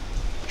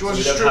 Do you want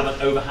So to we don't strip? have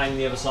it overhang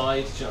the other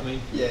side. Do you know what I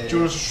mean? Yeah. Do you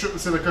want to strip the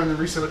silicone and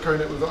re-silicone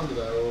it with it under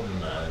there, or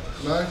No.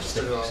 no? Just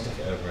stick it on. Stick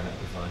it over and it'll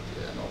be fine.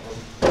 Yeah, not a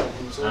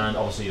problem. and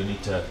obviously you'll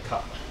need to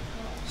cut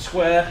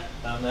square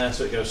down there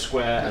so it goes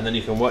square, and then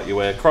you can work your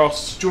way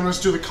across. Do you want us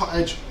to do the cut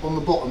edge on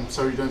the bottom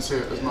so you don't see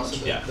it as much?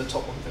 Yeah. The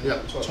top one.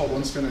 Yeah, top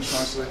one's finished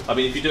nicely. I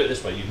mean, if you do it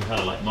this way, you can kind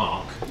of like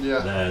mark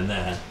there and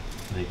there,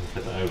 and you can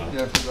flip it over.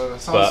 Yeah, flip it over.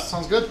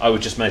 Sounds good. I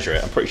would just measure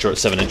it. I'm pretty sure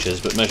it's 7 inches,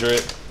 but measure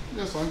it.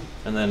 Yeah, it's fine.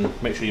 And then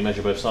make sure you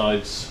measure both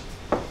sides.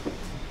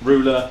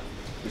 Ruler,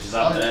 which is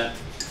out there.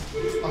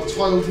 I've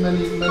toiled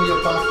many a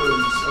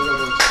bathrooms.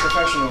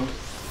 Professional.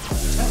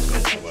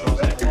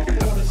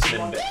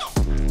 Slim bit.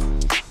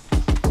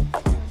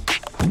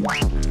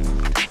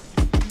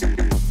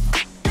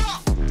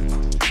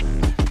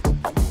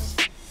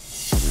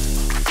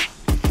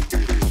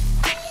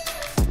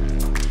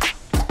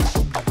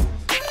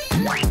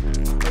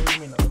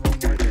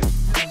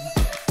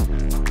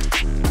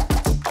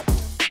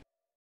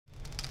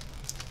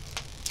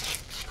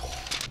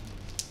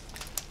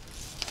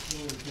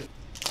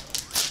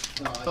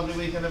 Lovely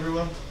weekend,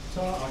 everyone.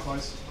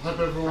 Likewise. I hope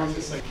everyone.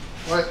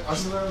 Right, I'll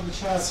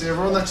see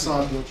everyone next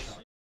time.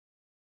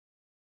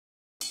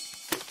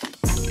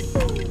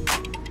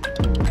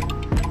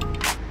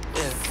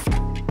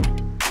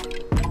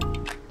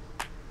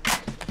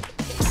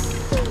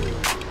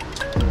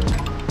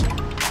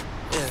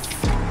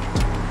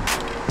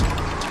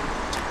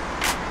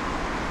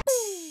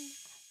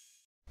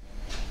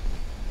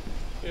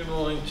 Good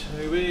morning,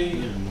 Toby.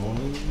 Good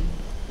morning.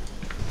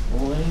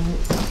 Morning.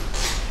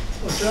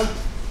 What's that?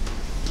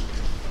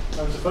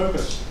 How's the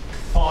focus?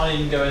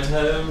 Fine going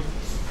home.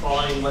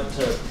 Fine, went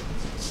to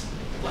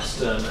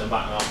Leicester and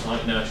back last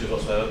night, no issues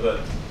whatsoever, but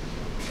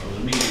I was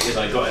immediately, as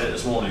I got in it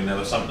this morning, there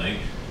was something.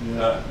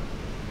 Yeah.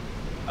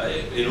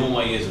 In all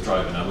my years of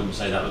driving, I wouldn't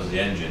say that was the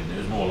engine. It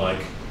was more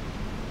like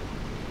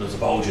there was a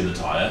bulge in the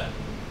tyre,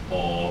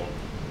 or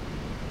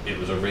it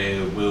was a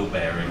rear wheel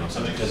bearing or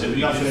something, because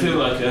you could feel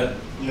like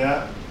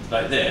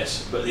like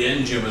this, but the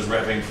engine was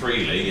revving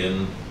freely,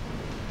 and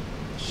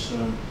so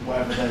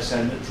whatever they're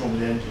saying that's wrong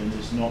with the engine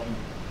is not.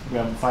 We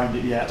haven't found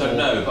it yet. I don't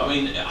know, but I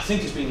mean, I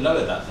think it's been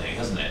lowered, that thing,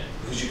 hasn't it?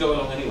 Because you go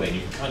along anyway, and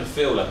you can kind of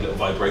feel like a little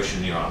vibration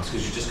in your arms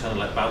because you're just kind of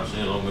like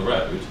bouncing along the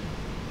road.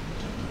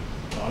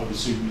 I would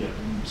assume, yeah,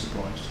 I'm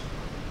surprised.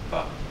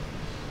 But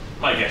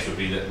my guess would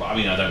be that, I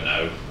mean, I don't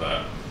know,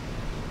 but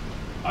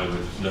I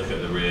would look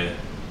at the rear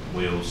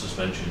wheels,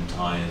 suspension,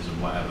 tyres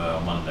and whatever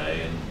on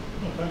Monday and...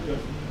 Okay, good.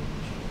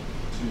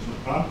 Seems like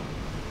a plan.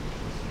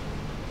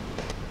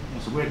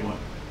 That's a weird one.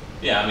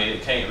 Yeah, I mean,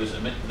 it was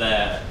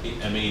there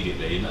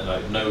immediately,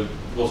 like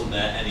wasn't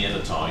there any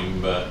other time,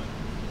 but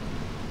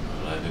I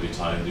don't know, maybe a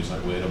tyre can do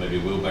something weird, or maybe a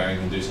wheel bearing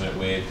can do something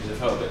weird, because it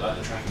felt a bit like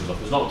the tracking was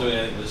off. It's not doing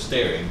anything with the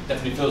steering.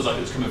 Definitely feels like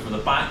it was coming from the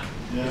back,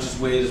 which is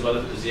weird as well.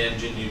 If it was the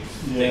engine, you'd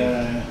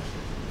think.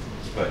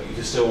 But you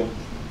could still,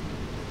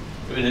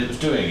 I mean, it was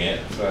doing it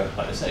for,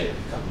 like I say, a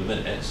couple of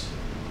minutes.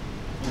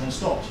 And then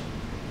stopped?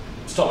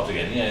 Stopped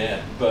again,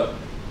 yeah. But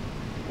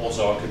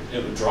also,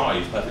 it would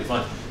drive perfectly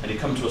fine. And you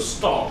come to a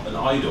stop and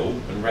idle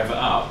and rev it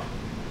up,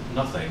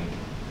 nothing.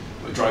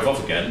 It would drive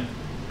off again,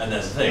 and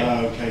there's a thing.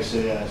 Okay, so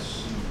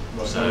yes.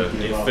 Right, so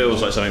it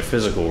feels like something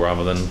physical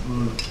rather than.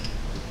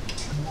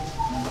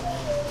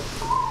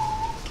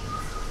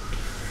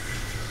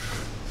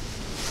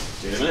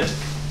 See you in a minute.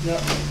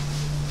 Yeah.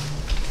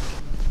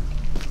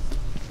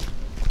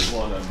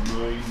 What a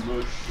main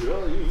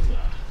machine.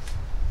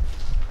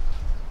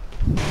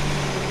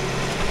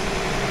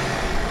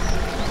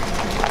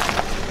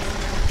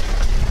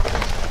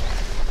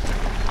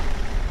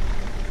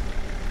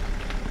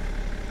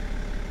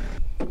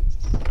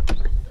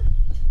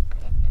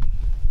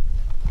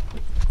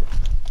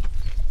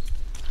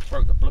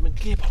 Broke the blooming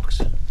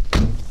gearbox. I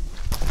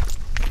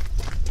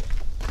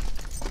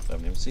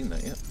haven't even seen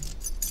that yet.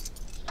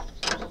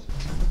 You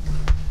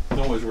can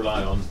always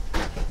rely on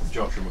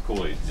Josh and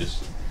Macaulay to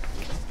just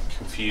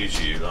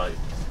confuse you. Like,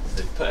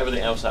 they put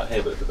everything else out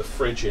here, but put the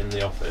fridge in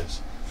the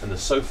office, and the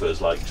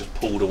sofa's like just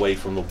pulled away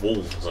from the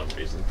wall for some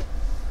reason.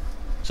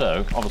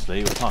 So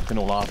obviously we're parking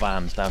all our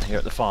vans down here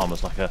at the farm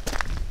as like a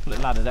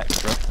little added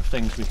extra of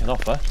things we can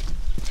offer.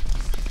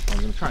 I'm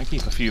going to try and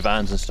keep a few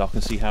vans in stock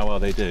and see how well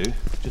they do.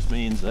 Just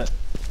means that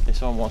if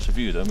someone wants to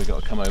view them, we've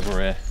got to come over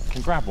here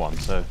and grab one.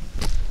 So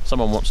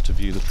someone wants to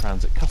view the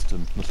Transit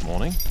Custom this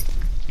morning.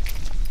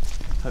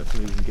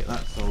 Hopefully we can get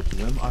that sold to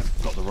them. I've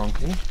got the wrong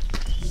key.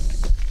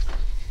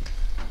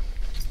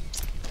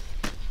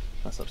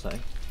 That's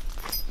upsetting.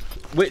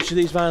 Which of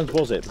these vans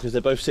was it? Because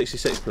they're both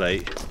 66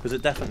 plate. Was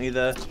it definitely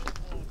the...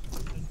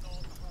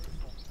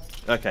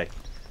 Okay.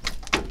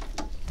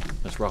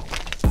 Let's roll.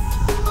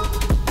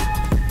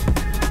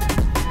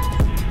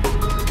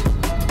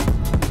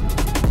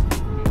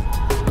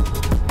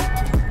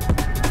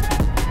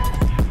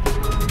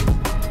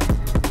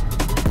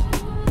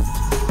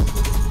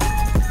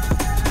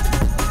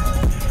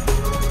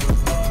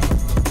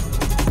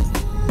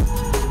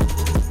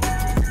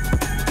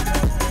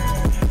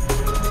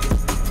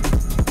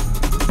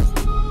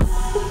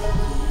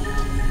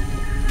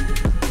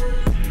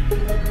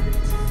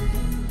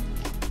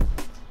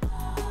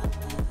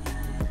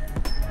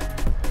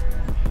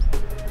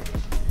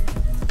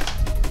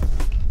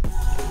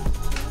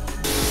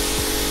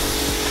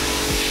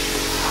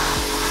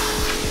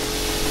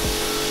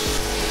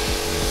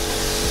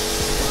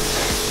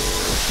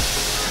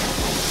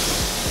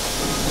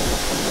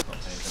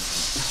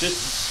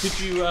 Could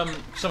you,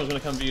 someone's going to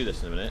come view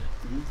this in a minute.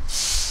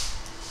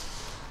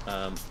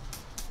 I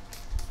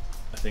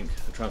think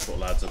the transport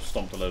lads have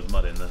stomped a load of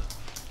mud in there.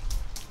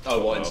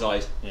 Oh, what,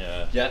 inside?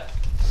 Yeah. Yeah.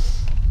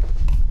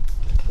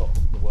 Got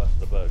the worst of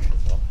the bird shit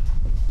on.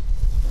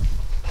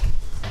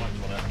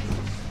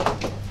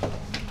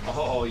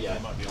 Oh, yeah.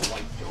 It might be a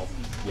white job.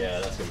 Yeah,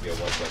 that's going to be a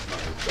white job.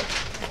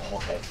 No,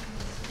 okay.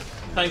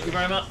 Thank you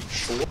very much.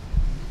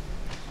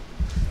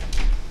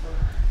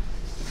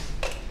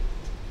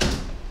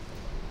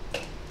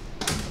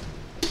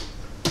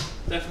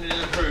 Definitely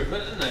an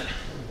improvement, isn't it?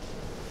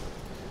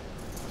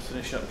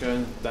 Finish up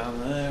going down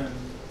there and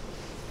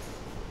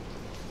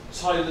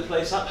tidy the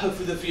place up.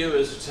 Hopefully the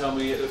viewers will tell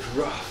me it looks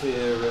rough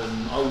here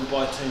and I wouldn't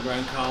buy a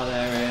 £10,000 car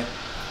there here.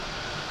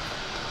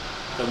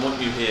 Don't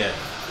want you here.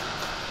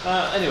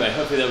 Anyway,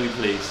 hopefully they'll be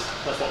pleased.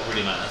 That's what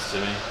really matters to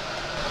me.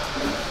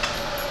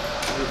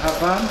 You have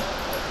van?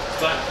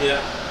 It's back,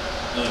 yeah.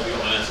 I don't know if you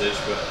got my message,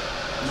 but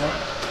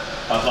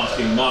I was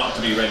asking Mark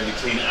to be ready to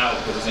clean it out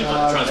because it seems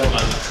like the transport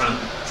lines have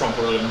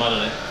trampled a lot of mud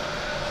on it.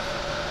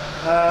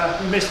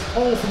 We missed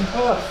Paul from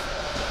Perth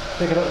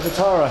picking up the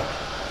Vitara.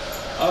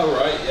 Oh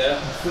right, yeah.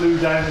 Flew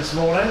down this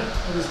morning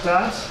with his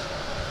dad,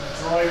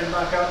 driving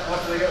back up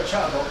after they got a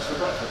chatterbox for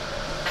breakfast.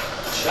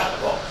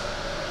 Chatterbox?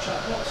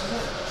 Chatterbox, is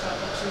it?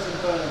 Chatterboxes in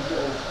Birmingham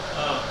little.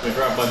 We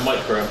grabbed my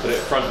micro and put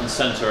it front and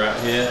centre out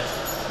here.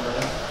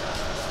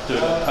 Do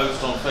a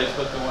post on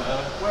Facebook or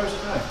whatever. Where is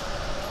it now?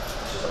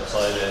 Just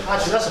outside here.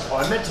 Actually, that's a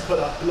point. I meant to put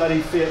that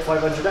bloody Fiat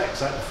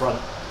 500X out the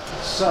front.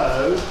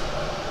 So,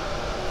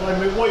 I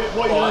mean, what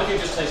I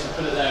could just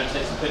put it there and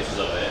take some pictures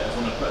of it. I just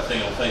want to put a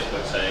thing on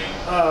Facebook saying,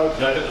 oh,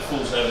 okay. Look at the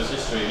full service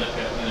history, look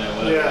at,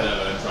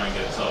 whatever, and try and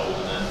get it sold,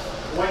 and then...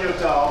 When you're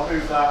done, I'll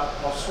move that,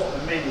 I'll swap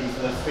the Mini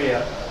for the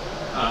Fiat.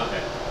 Oh,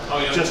 okay. Oh,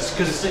 yeah, just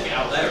because stick it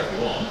out there if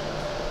you want.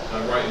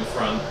 Right in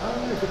front. Oh,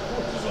 yeah, good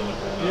point. Just on the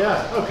corner.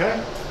 Yeah,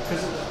 okay.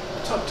 Because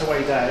it's tucked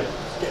away down,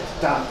 gets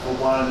damp for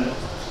one, and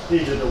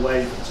needed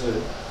away for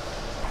two.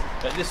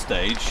 At this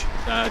stage,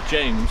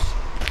 James,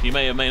 you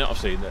may or may not have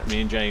seen that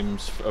me and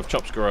James of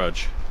Chops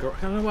Garage. I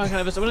don't know why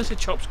when I say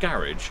Chops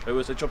Garage, I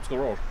always say Chops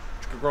Garage.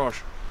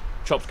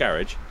 Chops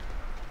Garage.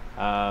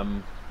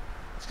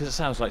 It's because it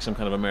sounds like some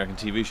kind of American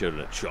TV show,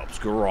 doesn't it? Chops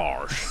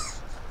Garage.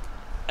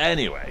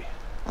 Anyway,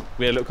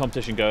 we had a little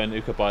competition going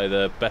who could buy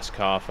the best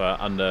car for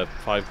under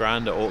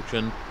 £5,000 at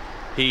auction.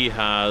 He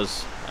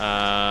has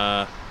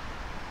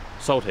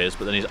sold his,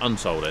 but then he's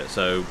unsold it,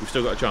 so we've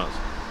still got a chance.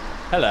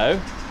 Hello.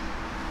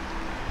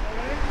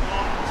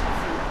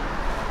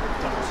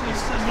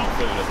 It's not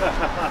food.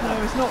 No,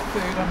 it's not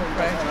food, I'm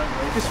afraid.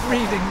 It's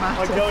reading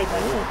matter.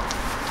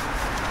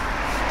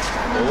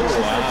 Oh,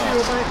 wow.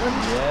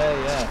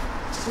 Yeah.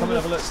 Come and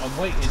have a look. I'm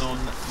waiting on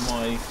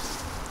my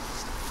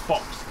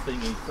box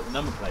thingy to put the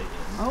number plate in.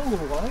 Oh,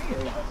 are you?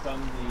 I've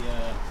done the...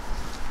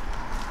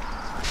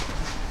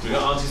 So we've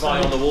got RT5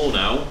 on the wall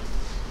now.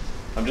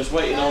 I'm just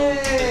waiting on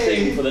the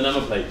thing for the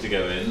number plate to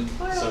go in.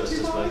 So it's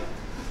just like...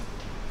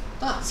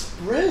 That's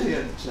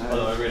brilliant, Joe.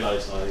 Although I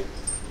realised I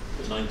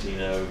put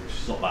 19.0, which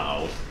is not that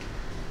old.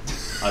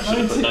 I should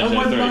have put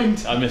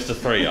 1903. I missed a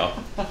 3 off.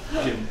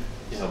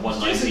 Yeah,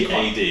 190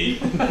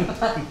 AD.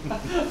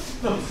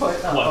 Not quite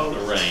that old. Like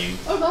the rain.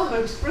 Oh, that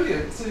looks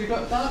brilliant. So you've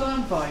got Dad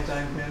and Vi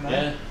down here now.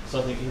 Yeah, so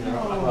I think either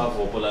above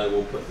or below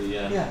we'll put the,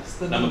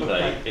 the number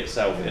plate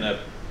itself in a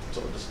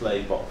sort of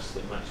display box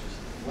that matches.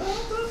 Well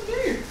done you.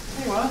 Here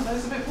you are,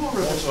 there's a bit more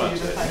rubbish for you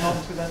to hang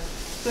on to then.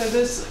 So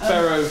there's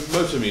Berrow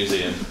Motor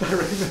Museum.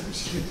 Berrow Motor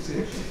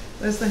Museum.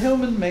 There's the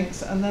Hillman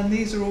Minx, and then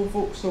these are all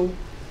Vauxhall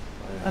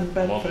and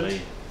Bedford.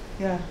 Lovely.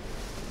 Yeah.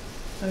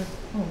 So,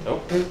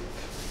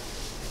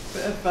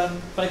 bit of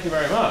thank you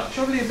very much.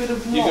 Probably a bit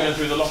of You going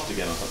through the loft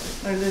again or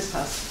something? No, Liz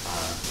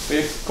has. We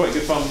had quite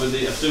good fun with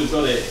the. I've still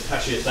got it.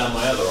 Actually, it's down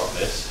my other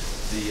office.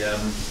 The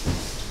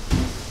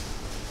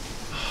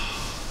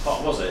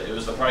what was it? It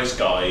was the price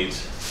guide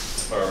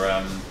for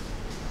I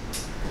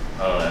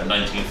don't know,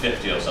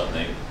 1950 or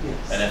something.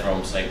 Yes. And everyone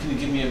was saying, "Can you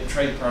give me a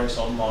trade price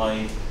on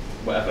my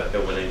whatever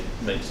Hillman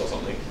Minx or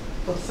something?"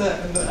 What's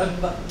that? And then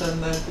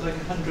they're like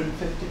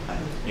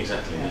 £150.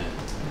 Exactly. Yeah.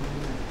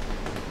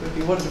 It would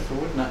be wonderful,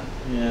 wouldn't it?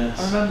 Yes.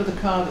 I remember the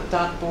car that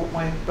Dad bought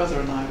my brother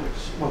and I,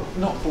 which, well,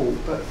 not bought,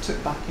 but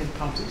took back in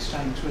part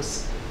exchange,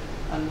 was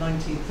a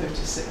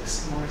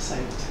 1936 Morris 8.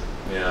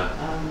 Yeah.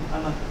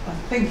 And I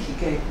think he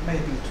gave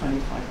maybe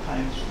 £25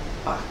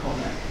 back on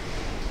it.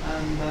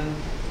 And then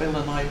Bill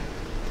and I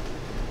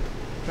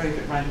drove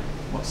it round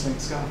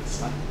Wattslinks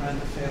Gardens,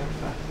 around the field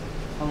for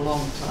a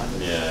long time.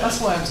 Yeah. That's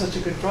why I'm such a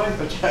good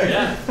driver, Joe.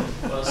 Yeah.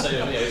 Well, so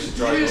I used to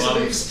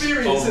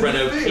drive old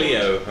Renault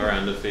Clio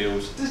around the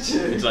field. Did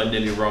you? Until I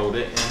nearly rolled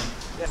it.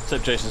 Yeah.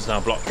 Except Jason's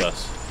now blocked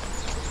us.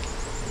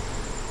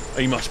 Oh,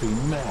 you must be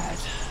mad.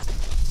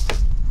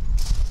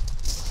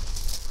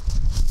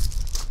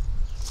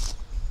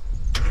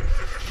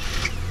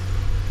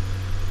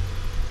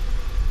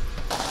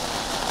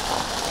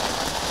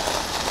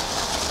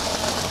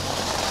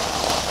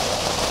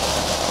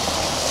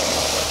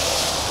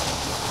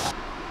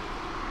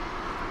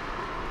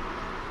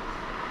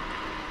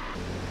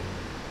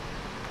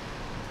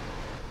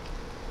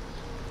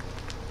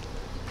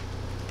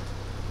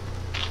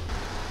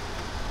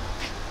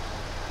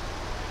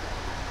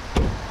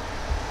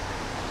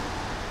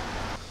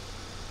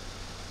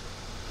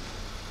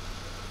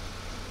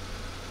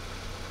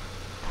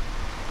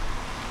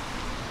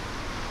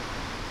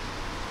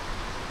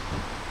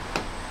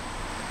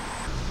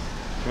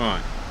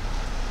 Right.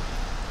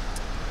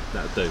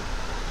 That'll do.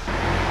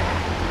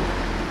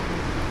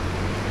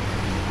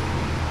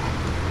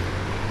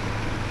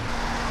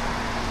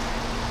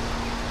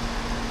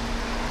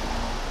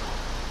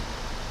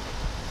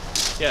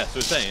 Yeah, so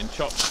we're saying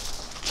Chop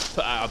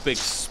put out a big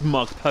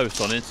smug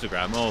post on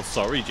Instagram. Oh,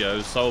 sorry,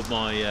 Joe, sold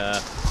my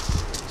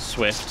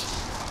Swift,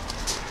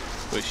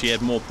 which he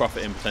had more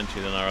profit in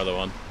potentially than our other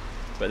one.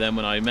 But then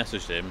when I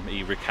messaged him,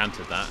 he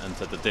recanted that and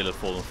said the deal had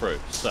fallen through.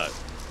 So,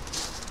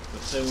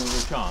 but still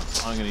with a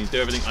chance, I'm going to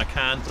do everything I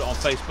can, put it on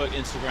Facebook,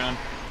 Instagram,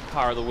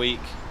 car of the week.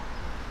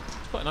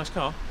 It's quite a nice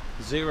car.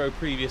 0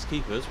 previous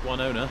keepers, 1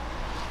 owner.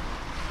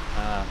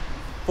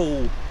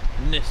 Full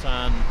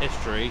Nissan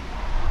history.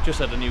 Just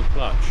had a new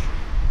clutch.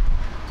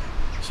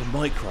 It's a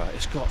Micra.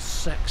 It's got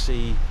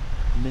sexy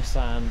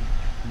Nissan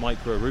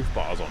Micra roof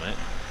bars on it.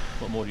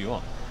 What more do you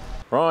want?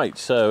 Right,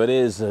 so it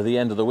is the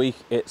end of the week.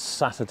 It's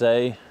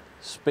Saturday.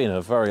 It's been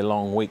a very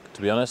long week,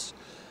 to be honest.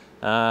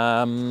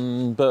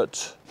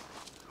 But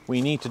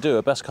we need to do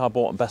a best car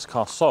bought and best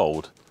car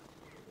sold.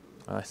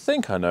 I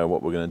think I know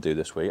what we're going to do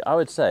this week. I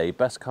would say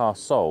best car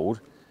sold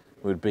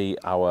would be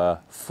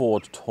our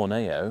Ford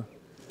Tornado.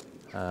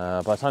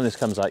 By the time this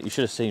comes out, you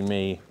should have seen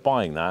me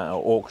buying that at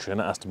auction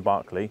at Aston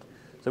Barclay.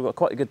 So we've got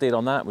quite a good deal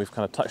on that. We've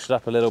kind of touched it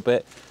up a little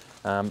bit.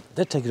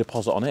 Did take a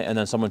deposit on it, and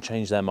then someone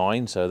changed their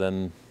mind, so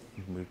then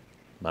we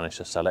managed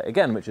to sell it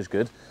again, which is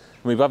good.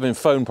 And we've been having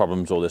phone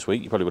problems all this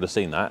week. You probably would have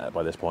seen that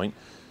by this point.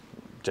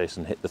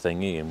 Jason hit the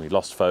thingy and we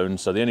lost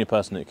phones, so the only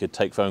person that could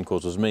take phone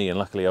calls was me, and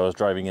luckily I was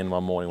driving in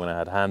one morning when I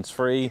had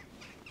hands-free,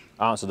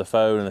 answered the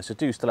phone, and they said,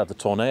 do you still have the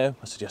Tornado?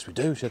 I said, yes, we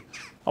do. She said,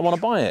 I want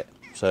to buy it.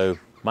 So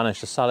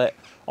managed to sell it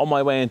on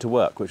my way into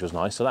work, which was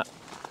nice. So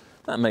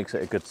that makes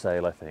it a good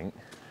sale, I think.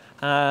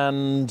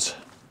 And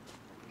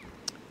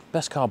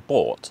best car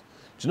bought.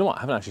 Do you know what?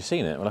 I haven't actually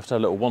seen it. We'll have to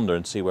have a little wander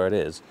and see where it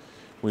is.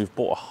 We've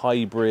bought a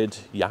hybrid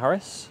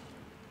Yaris,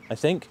 I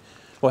think.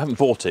 Well, I haven't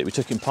bought it. We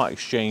took it in part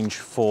exchange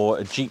for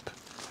a Jeep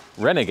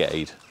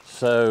Renegade.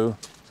 So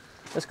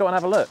let's go and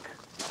have a look.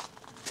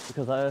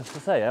 Because as I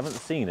say, I haven't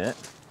seen it.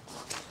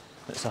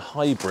 It's a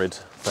hybrid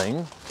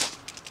thing.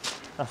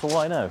 That's all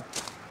I know.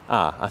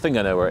 Ah, I think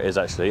I know where it is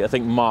actually. I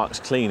think Mark's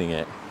cleaning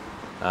it.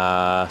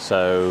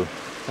 So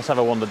let's have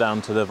a wander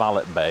down to the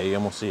valet bay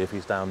and we'll see if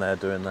he's down there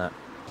doing that.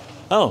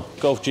 Oh,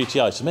 Golf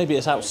GTI, so maybe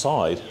it's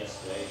outside.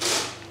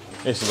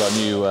 This is our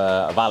new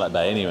valet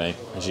bay anyway,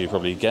 as you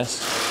probably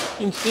guessed.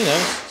 You know,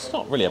 it's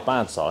not really a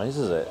bad size,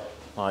 is it?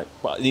 Like,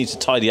 well, it needs to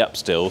tidy up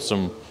still,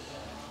 some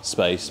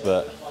space,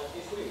 but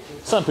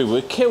some people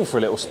would kill for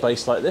a little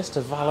space like this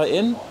to valet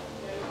in.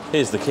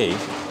 Here's the key.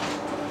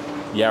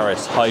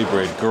 Yaris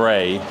Hybrid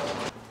Grey.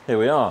 Here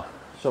we are.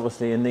 It's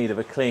obviously in need of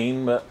a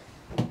clean, but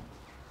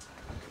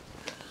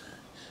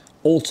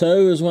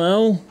auto as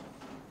well.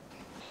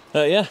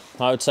 Yeah,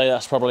 I would say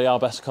that's probably our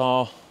best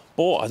car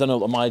bought. I don't know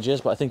what the mileage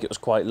is, but I think it was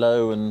quite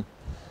low, and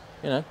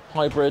you know,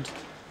 hybrid,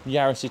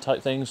 Yaris-y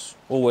type things,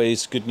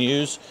 always good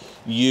news,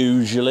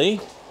 usually.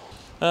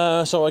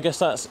 So I guess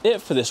that's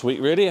it for this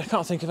week, really. I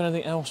can't think of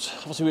anything else.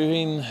 Obviously, we've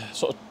been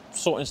sort of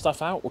sorting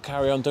stuff out. We'll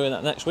carry on doing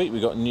that next week.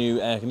 We've got new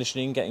air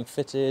conditioning getting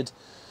fitted,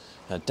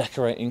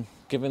 decorating,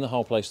 giving the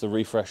whole place the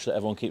refresh that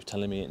everyone keeps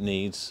telling me it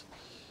needs.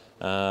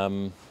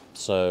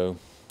 So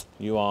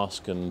you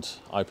ask and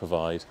I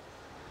provide.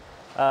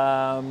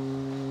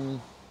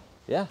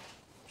 Yeah,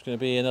 it's going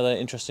to be another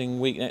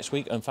interesting week next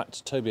week. In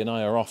fact, Toby and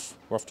I are off.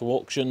 We're off to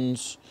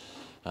auctions.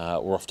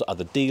 We're off to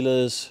other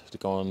dealers to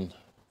go and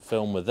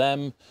film with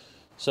them.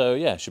 So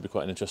yeah, it should be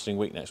quite an interesting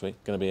week next week.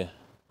 Going to be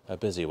a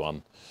busy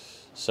one.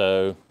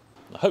 So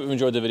I hope you've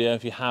enjoyed the video.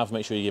 If you have,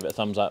 make sure you give it a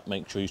thumbs up.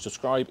 Make sure you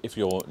subscribe if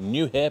you're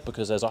new here,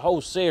 because there's a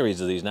whole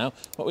series of these now.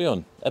 What are we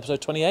on?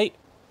 Episode 28?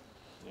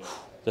 Yeah.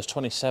 There's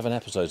 27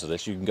 episodes of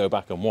this you can go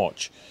back and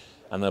watch.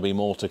 And there'll be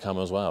more to come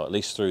as well, at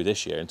least through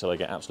this year, until I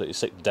get absolutely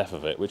sick to death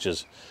of it, which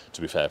is,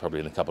 to be fair, probably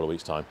in a couple of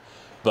weeks' time.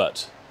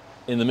 But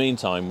in the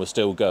meantime, we're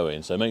still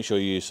going, so make sure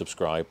you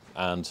subscribe,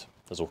 and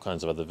there's all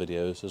kinds of other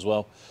videos as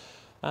well.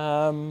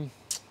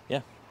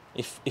 Yeah,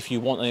 if you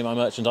want any of my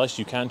merchandise,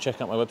 you can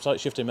check out my website,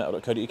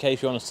 shiftingmetal.co.uk.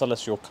 If you want to sell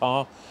us your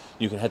car,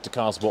 you can head to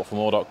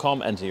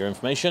carsbought4more.com, enter your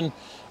information.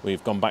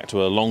 We've gone back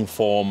to a long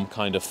form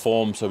kind of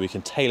form, so we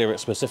can tailor it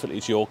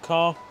specifically to your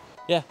car.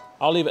 Yeah,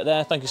 I'll leave it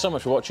there. Thank you so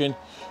much for watching.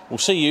 We'll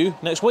see you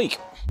next week.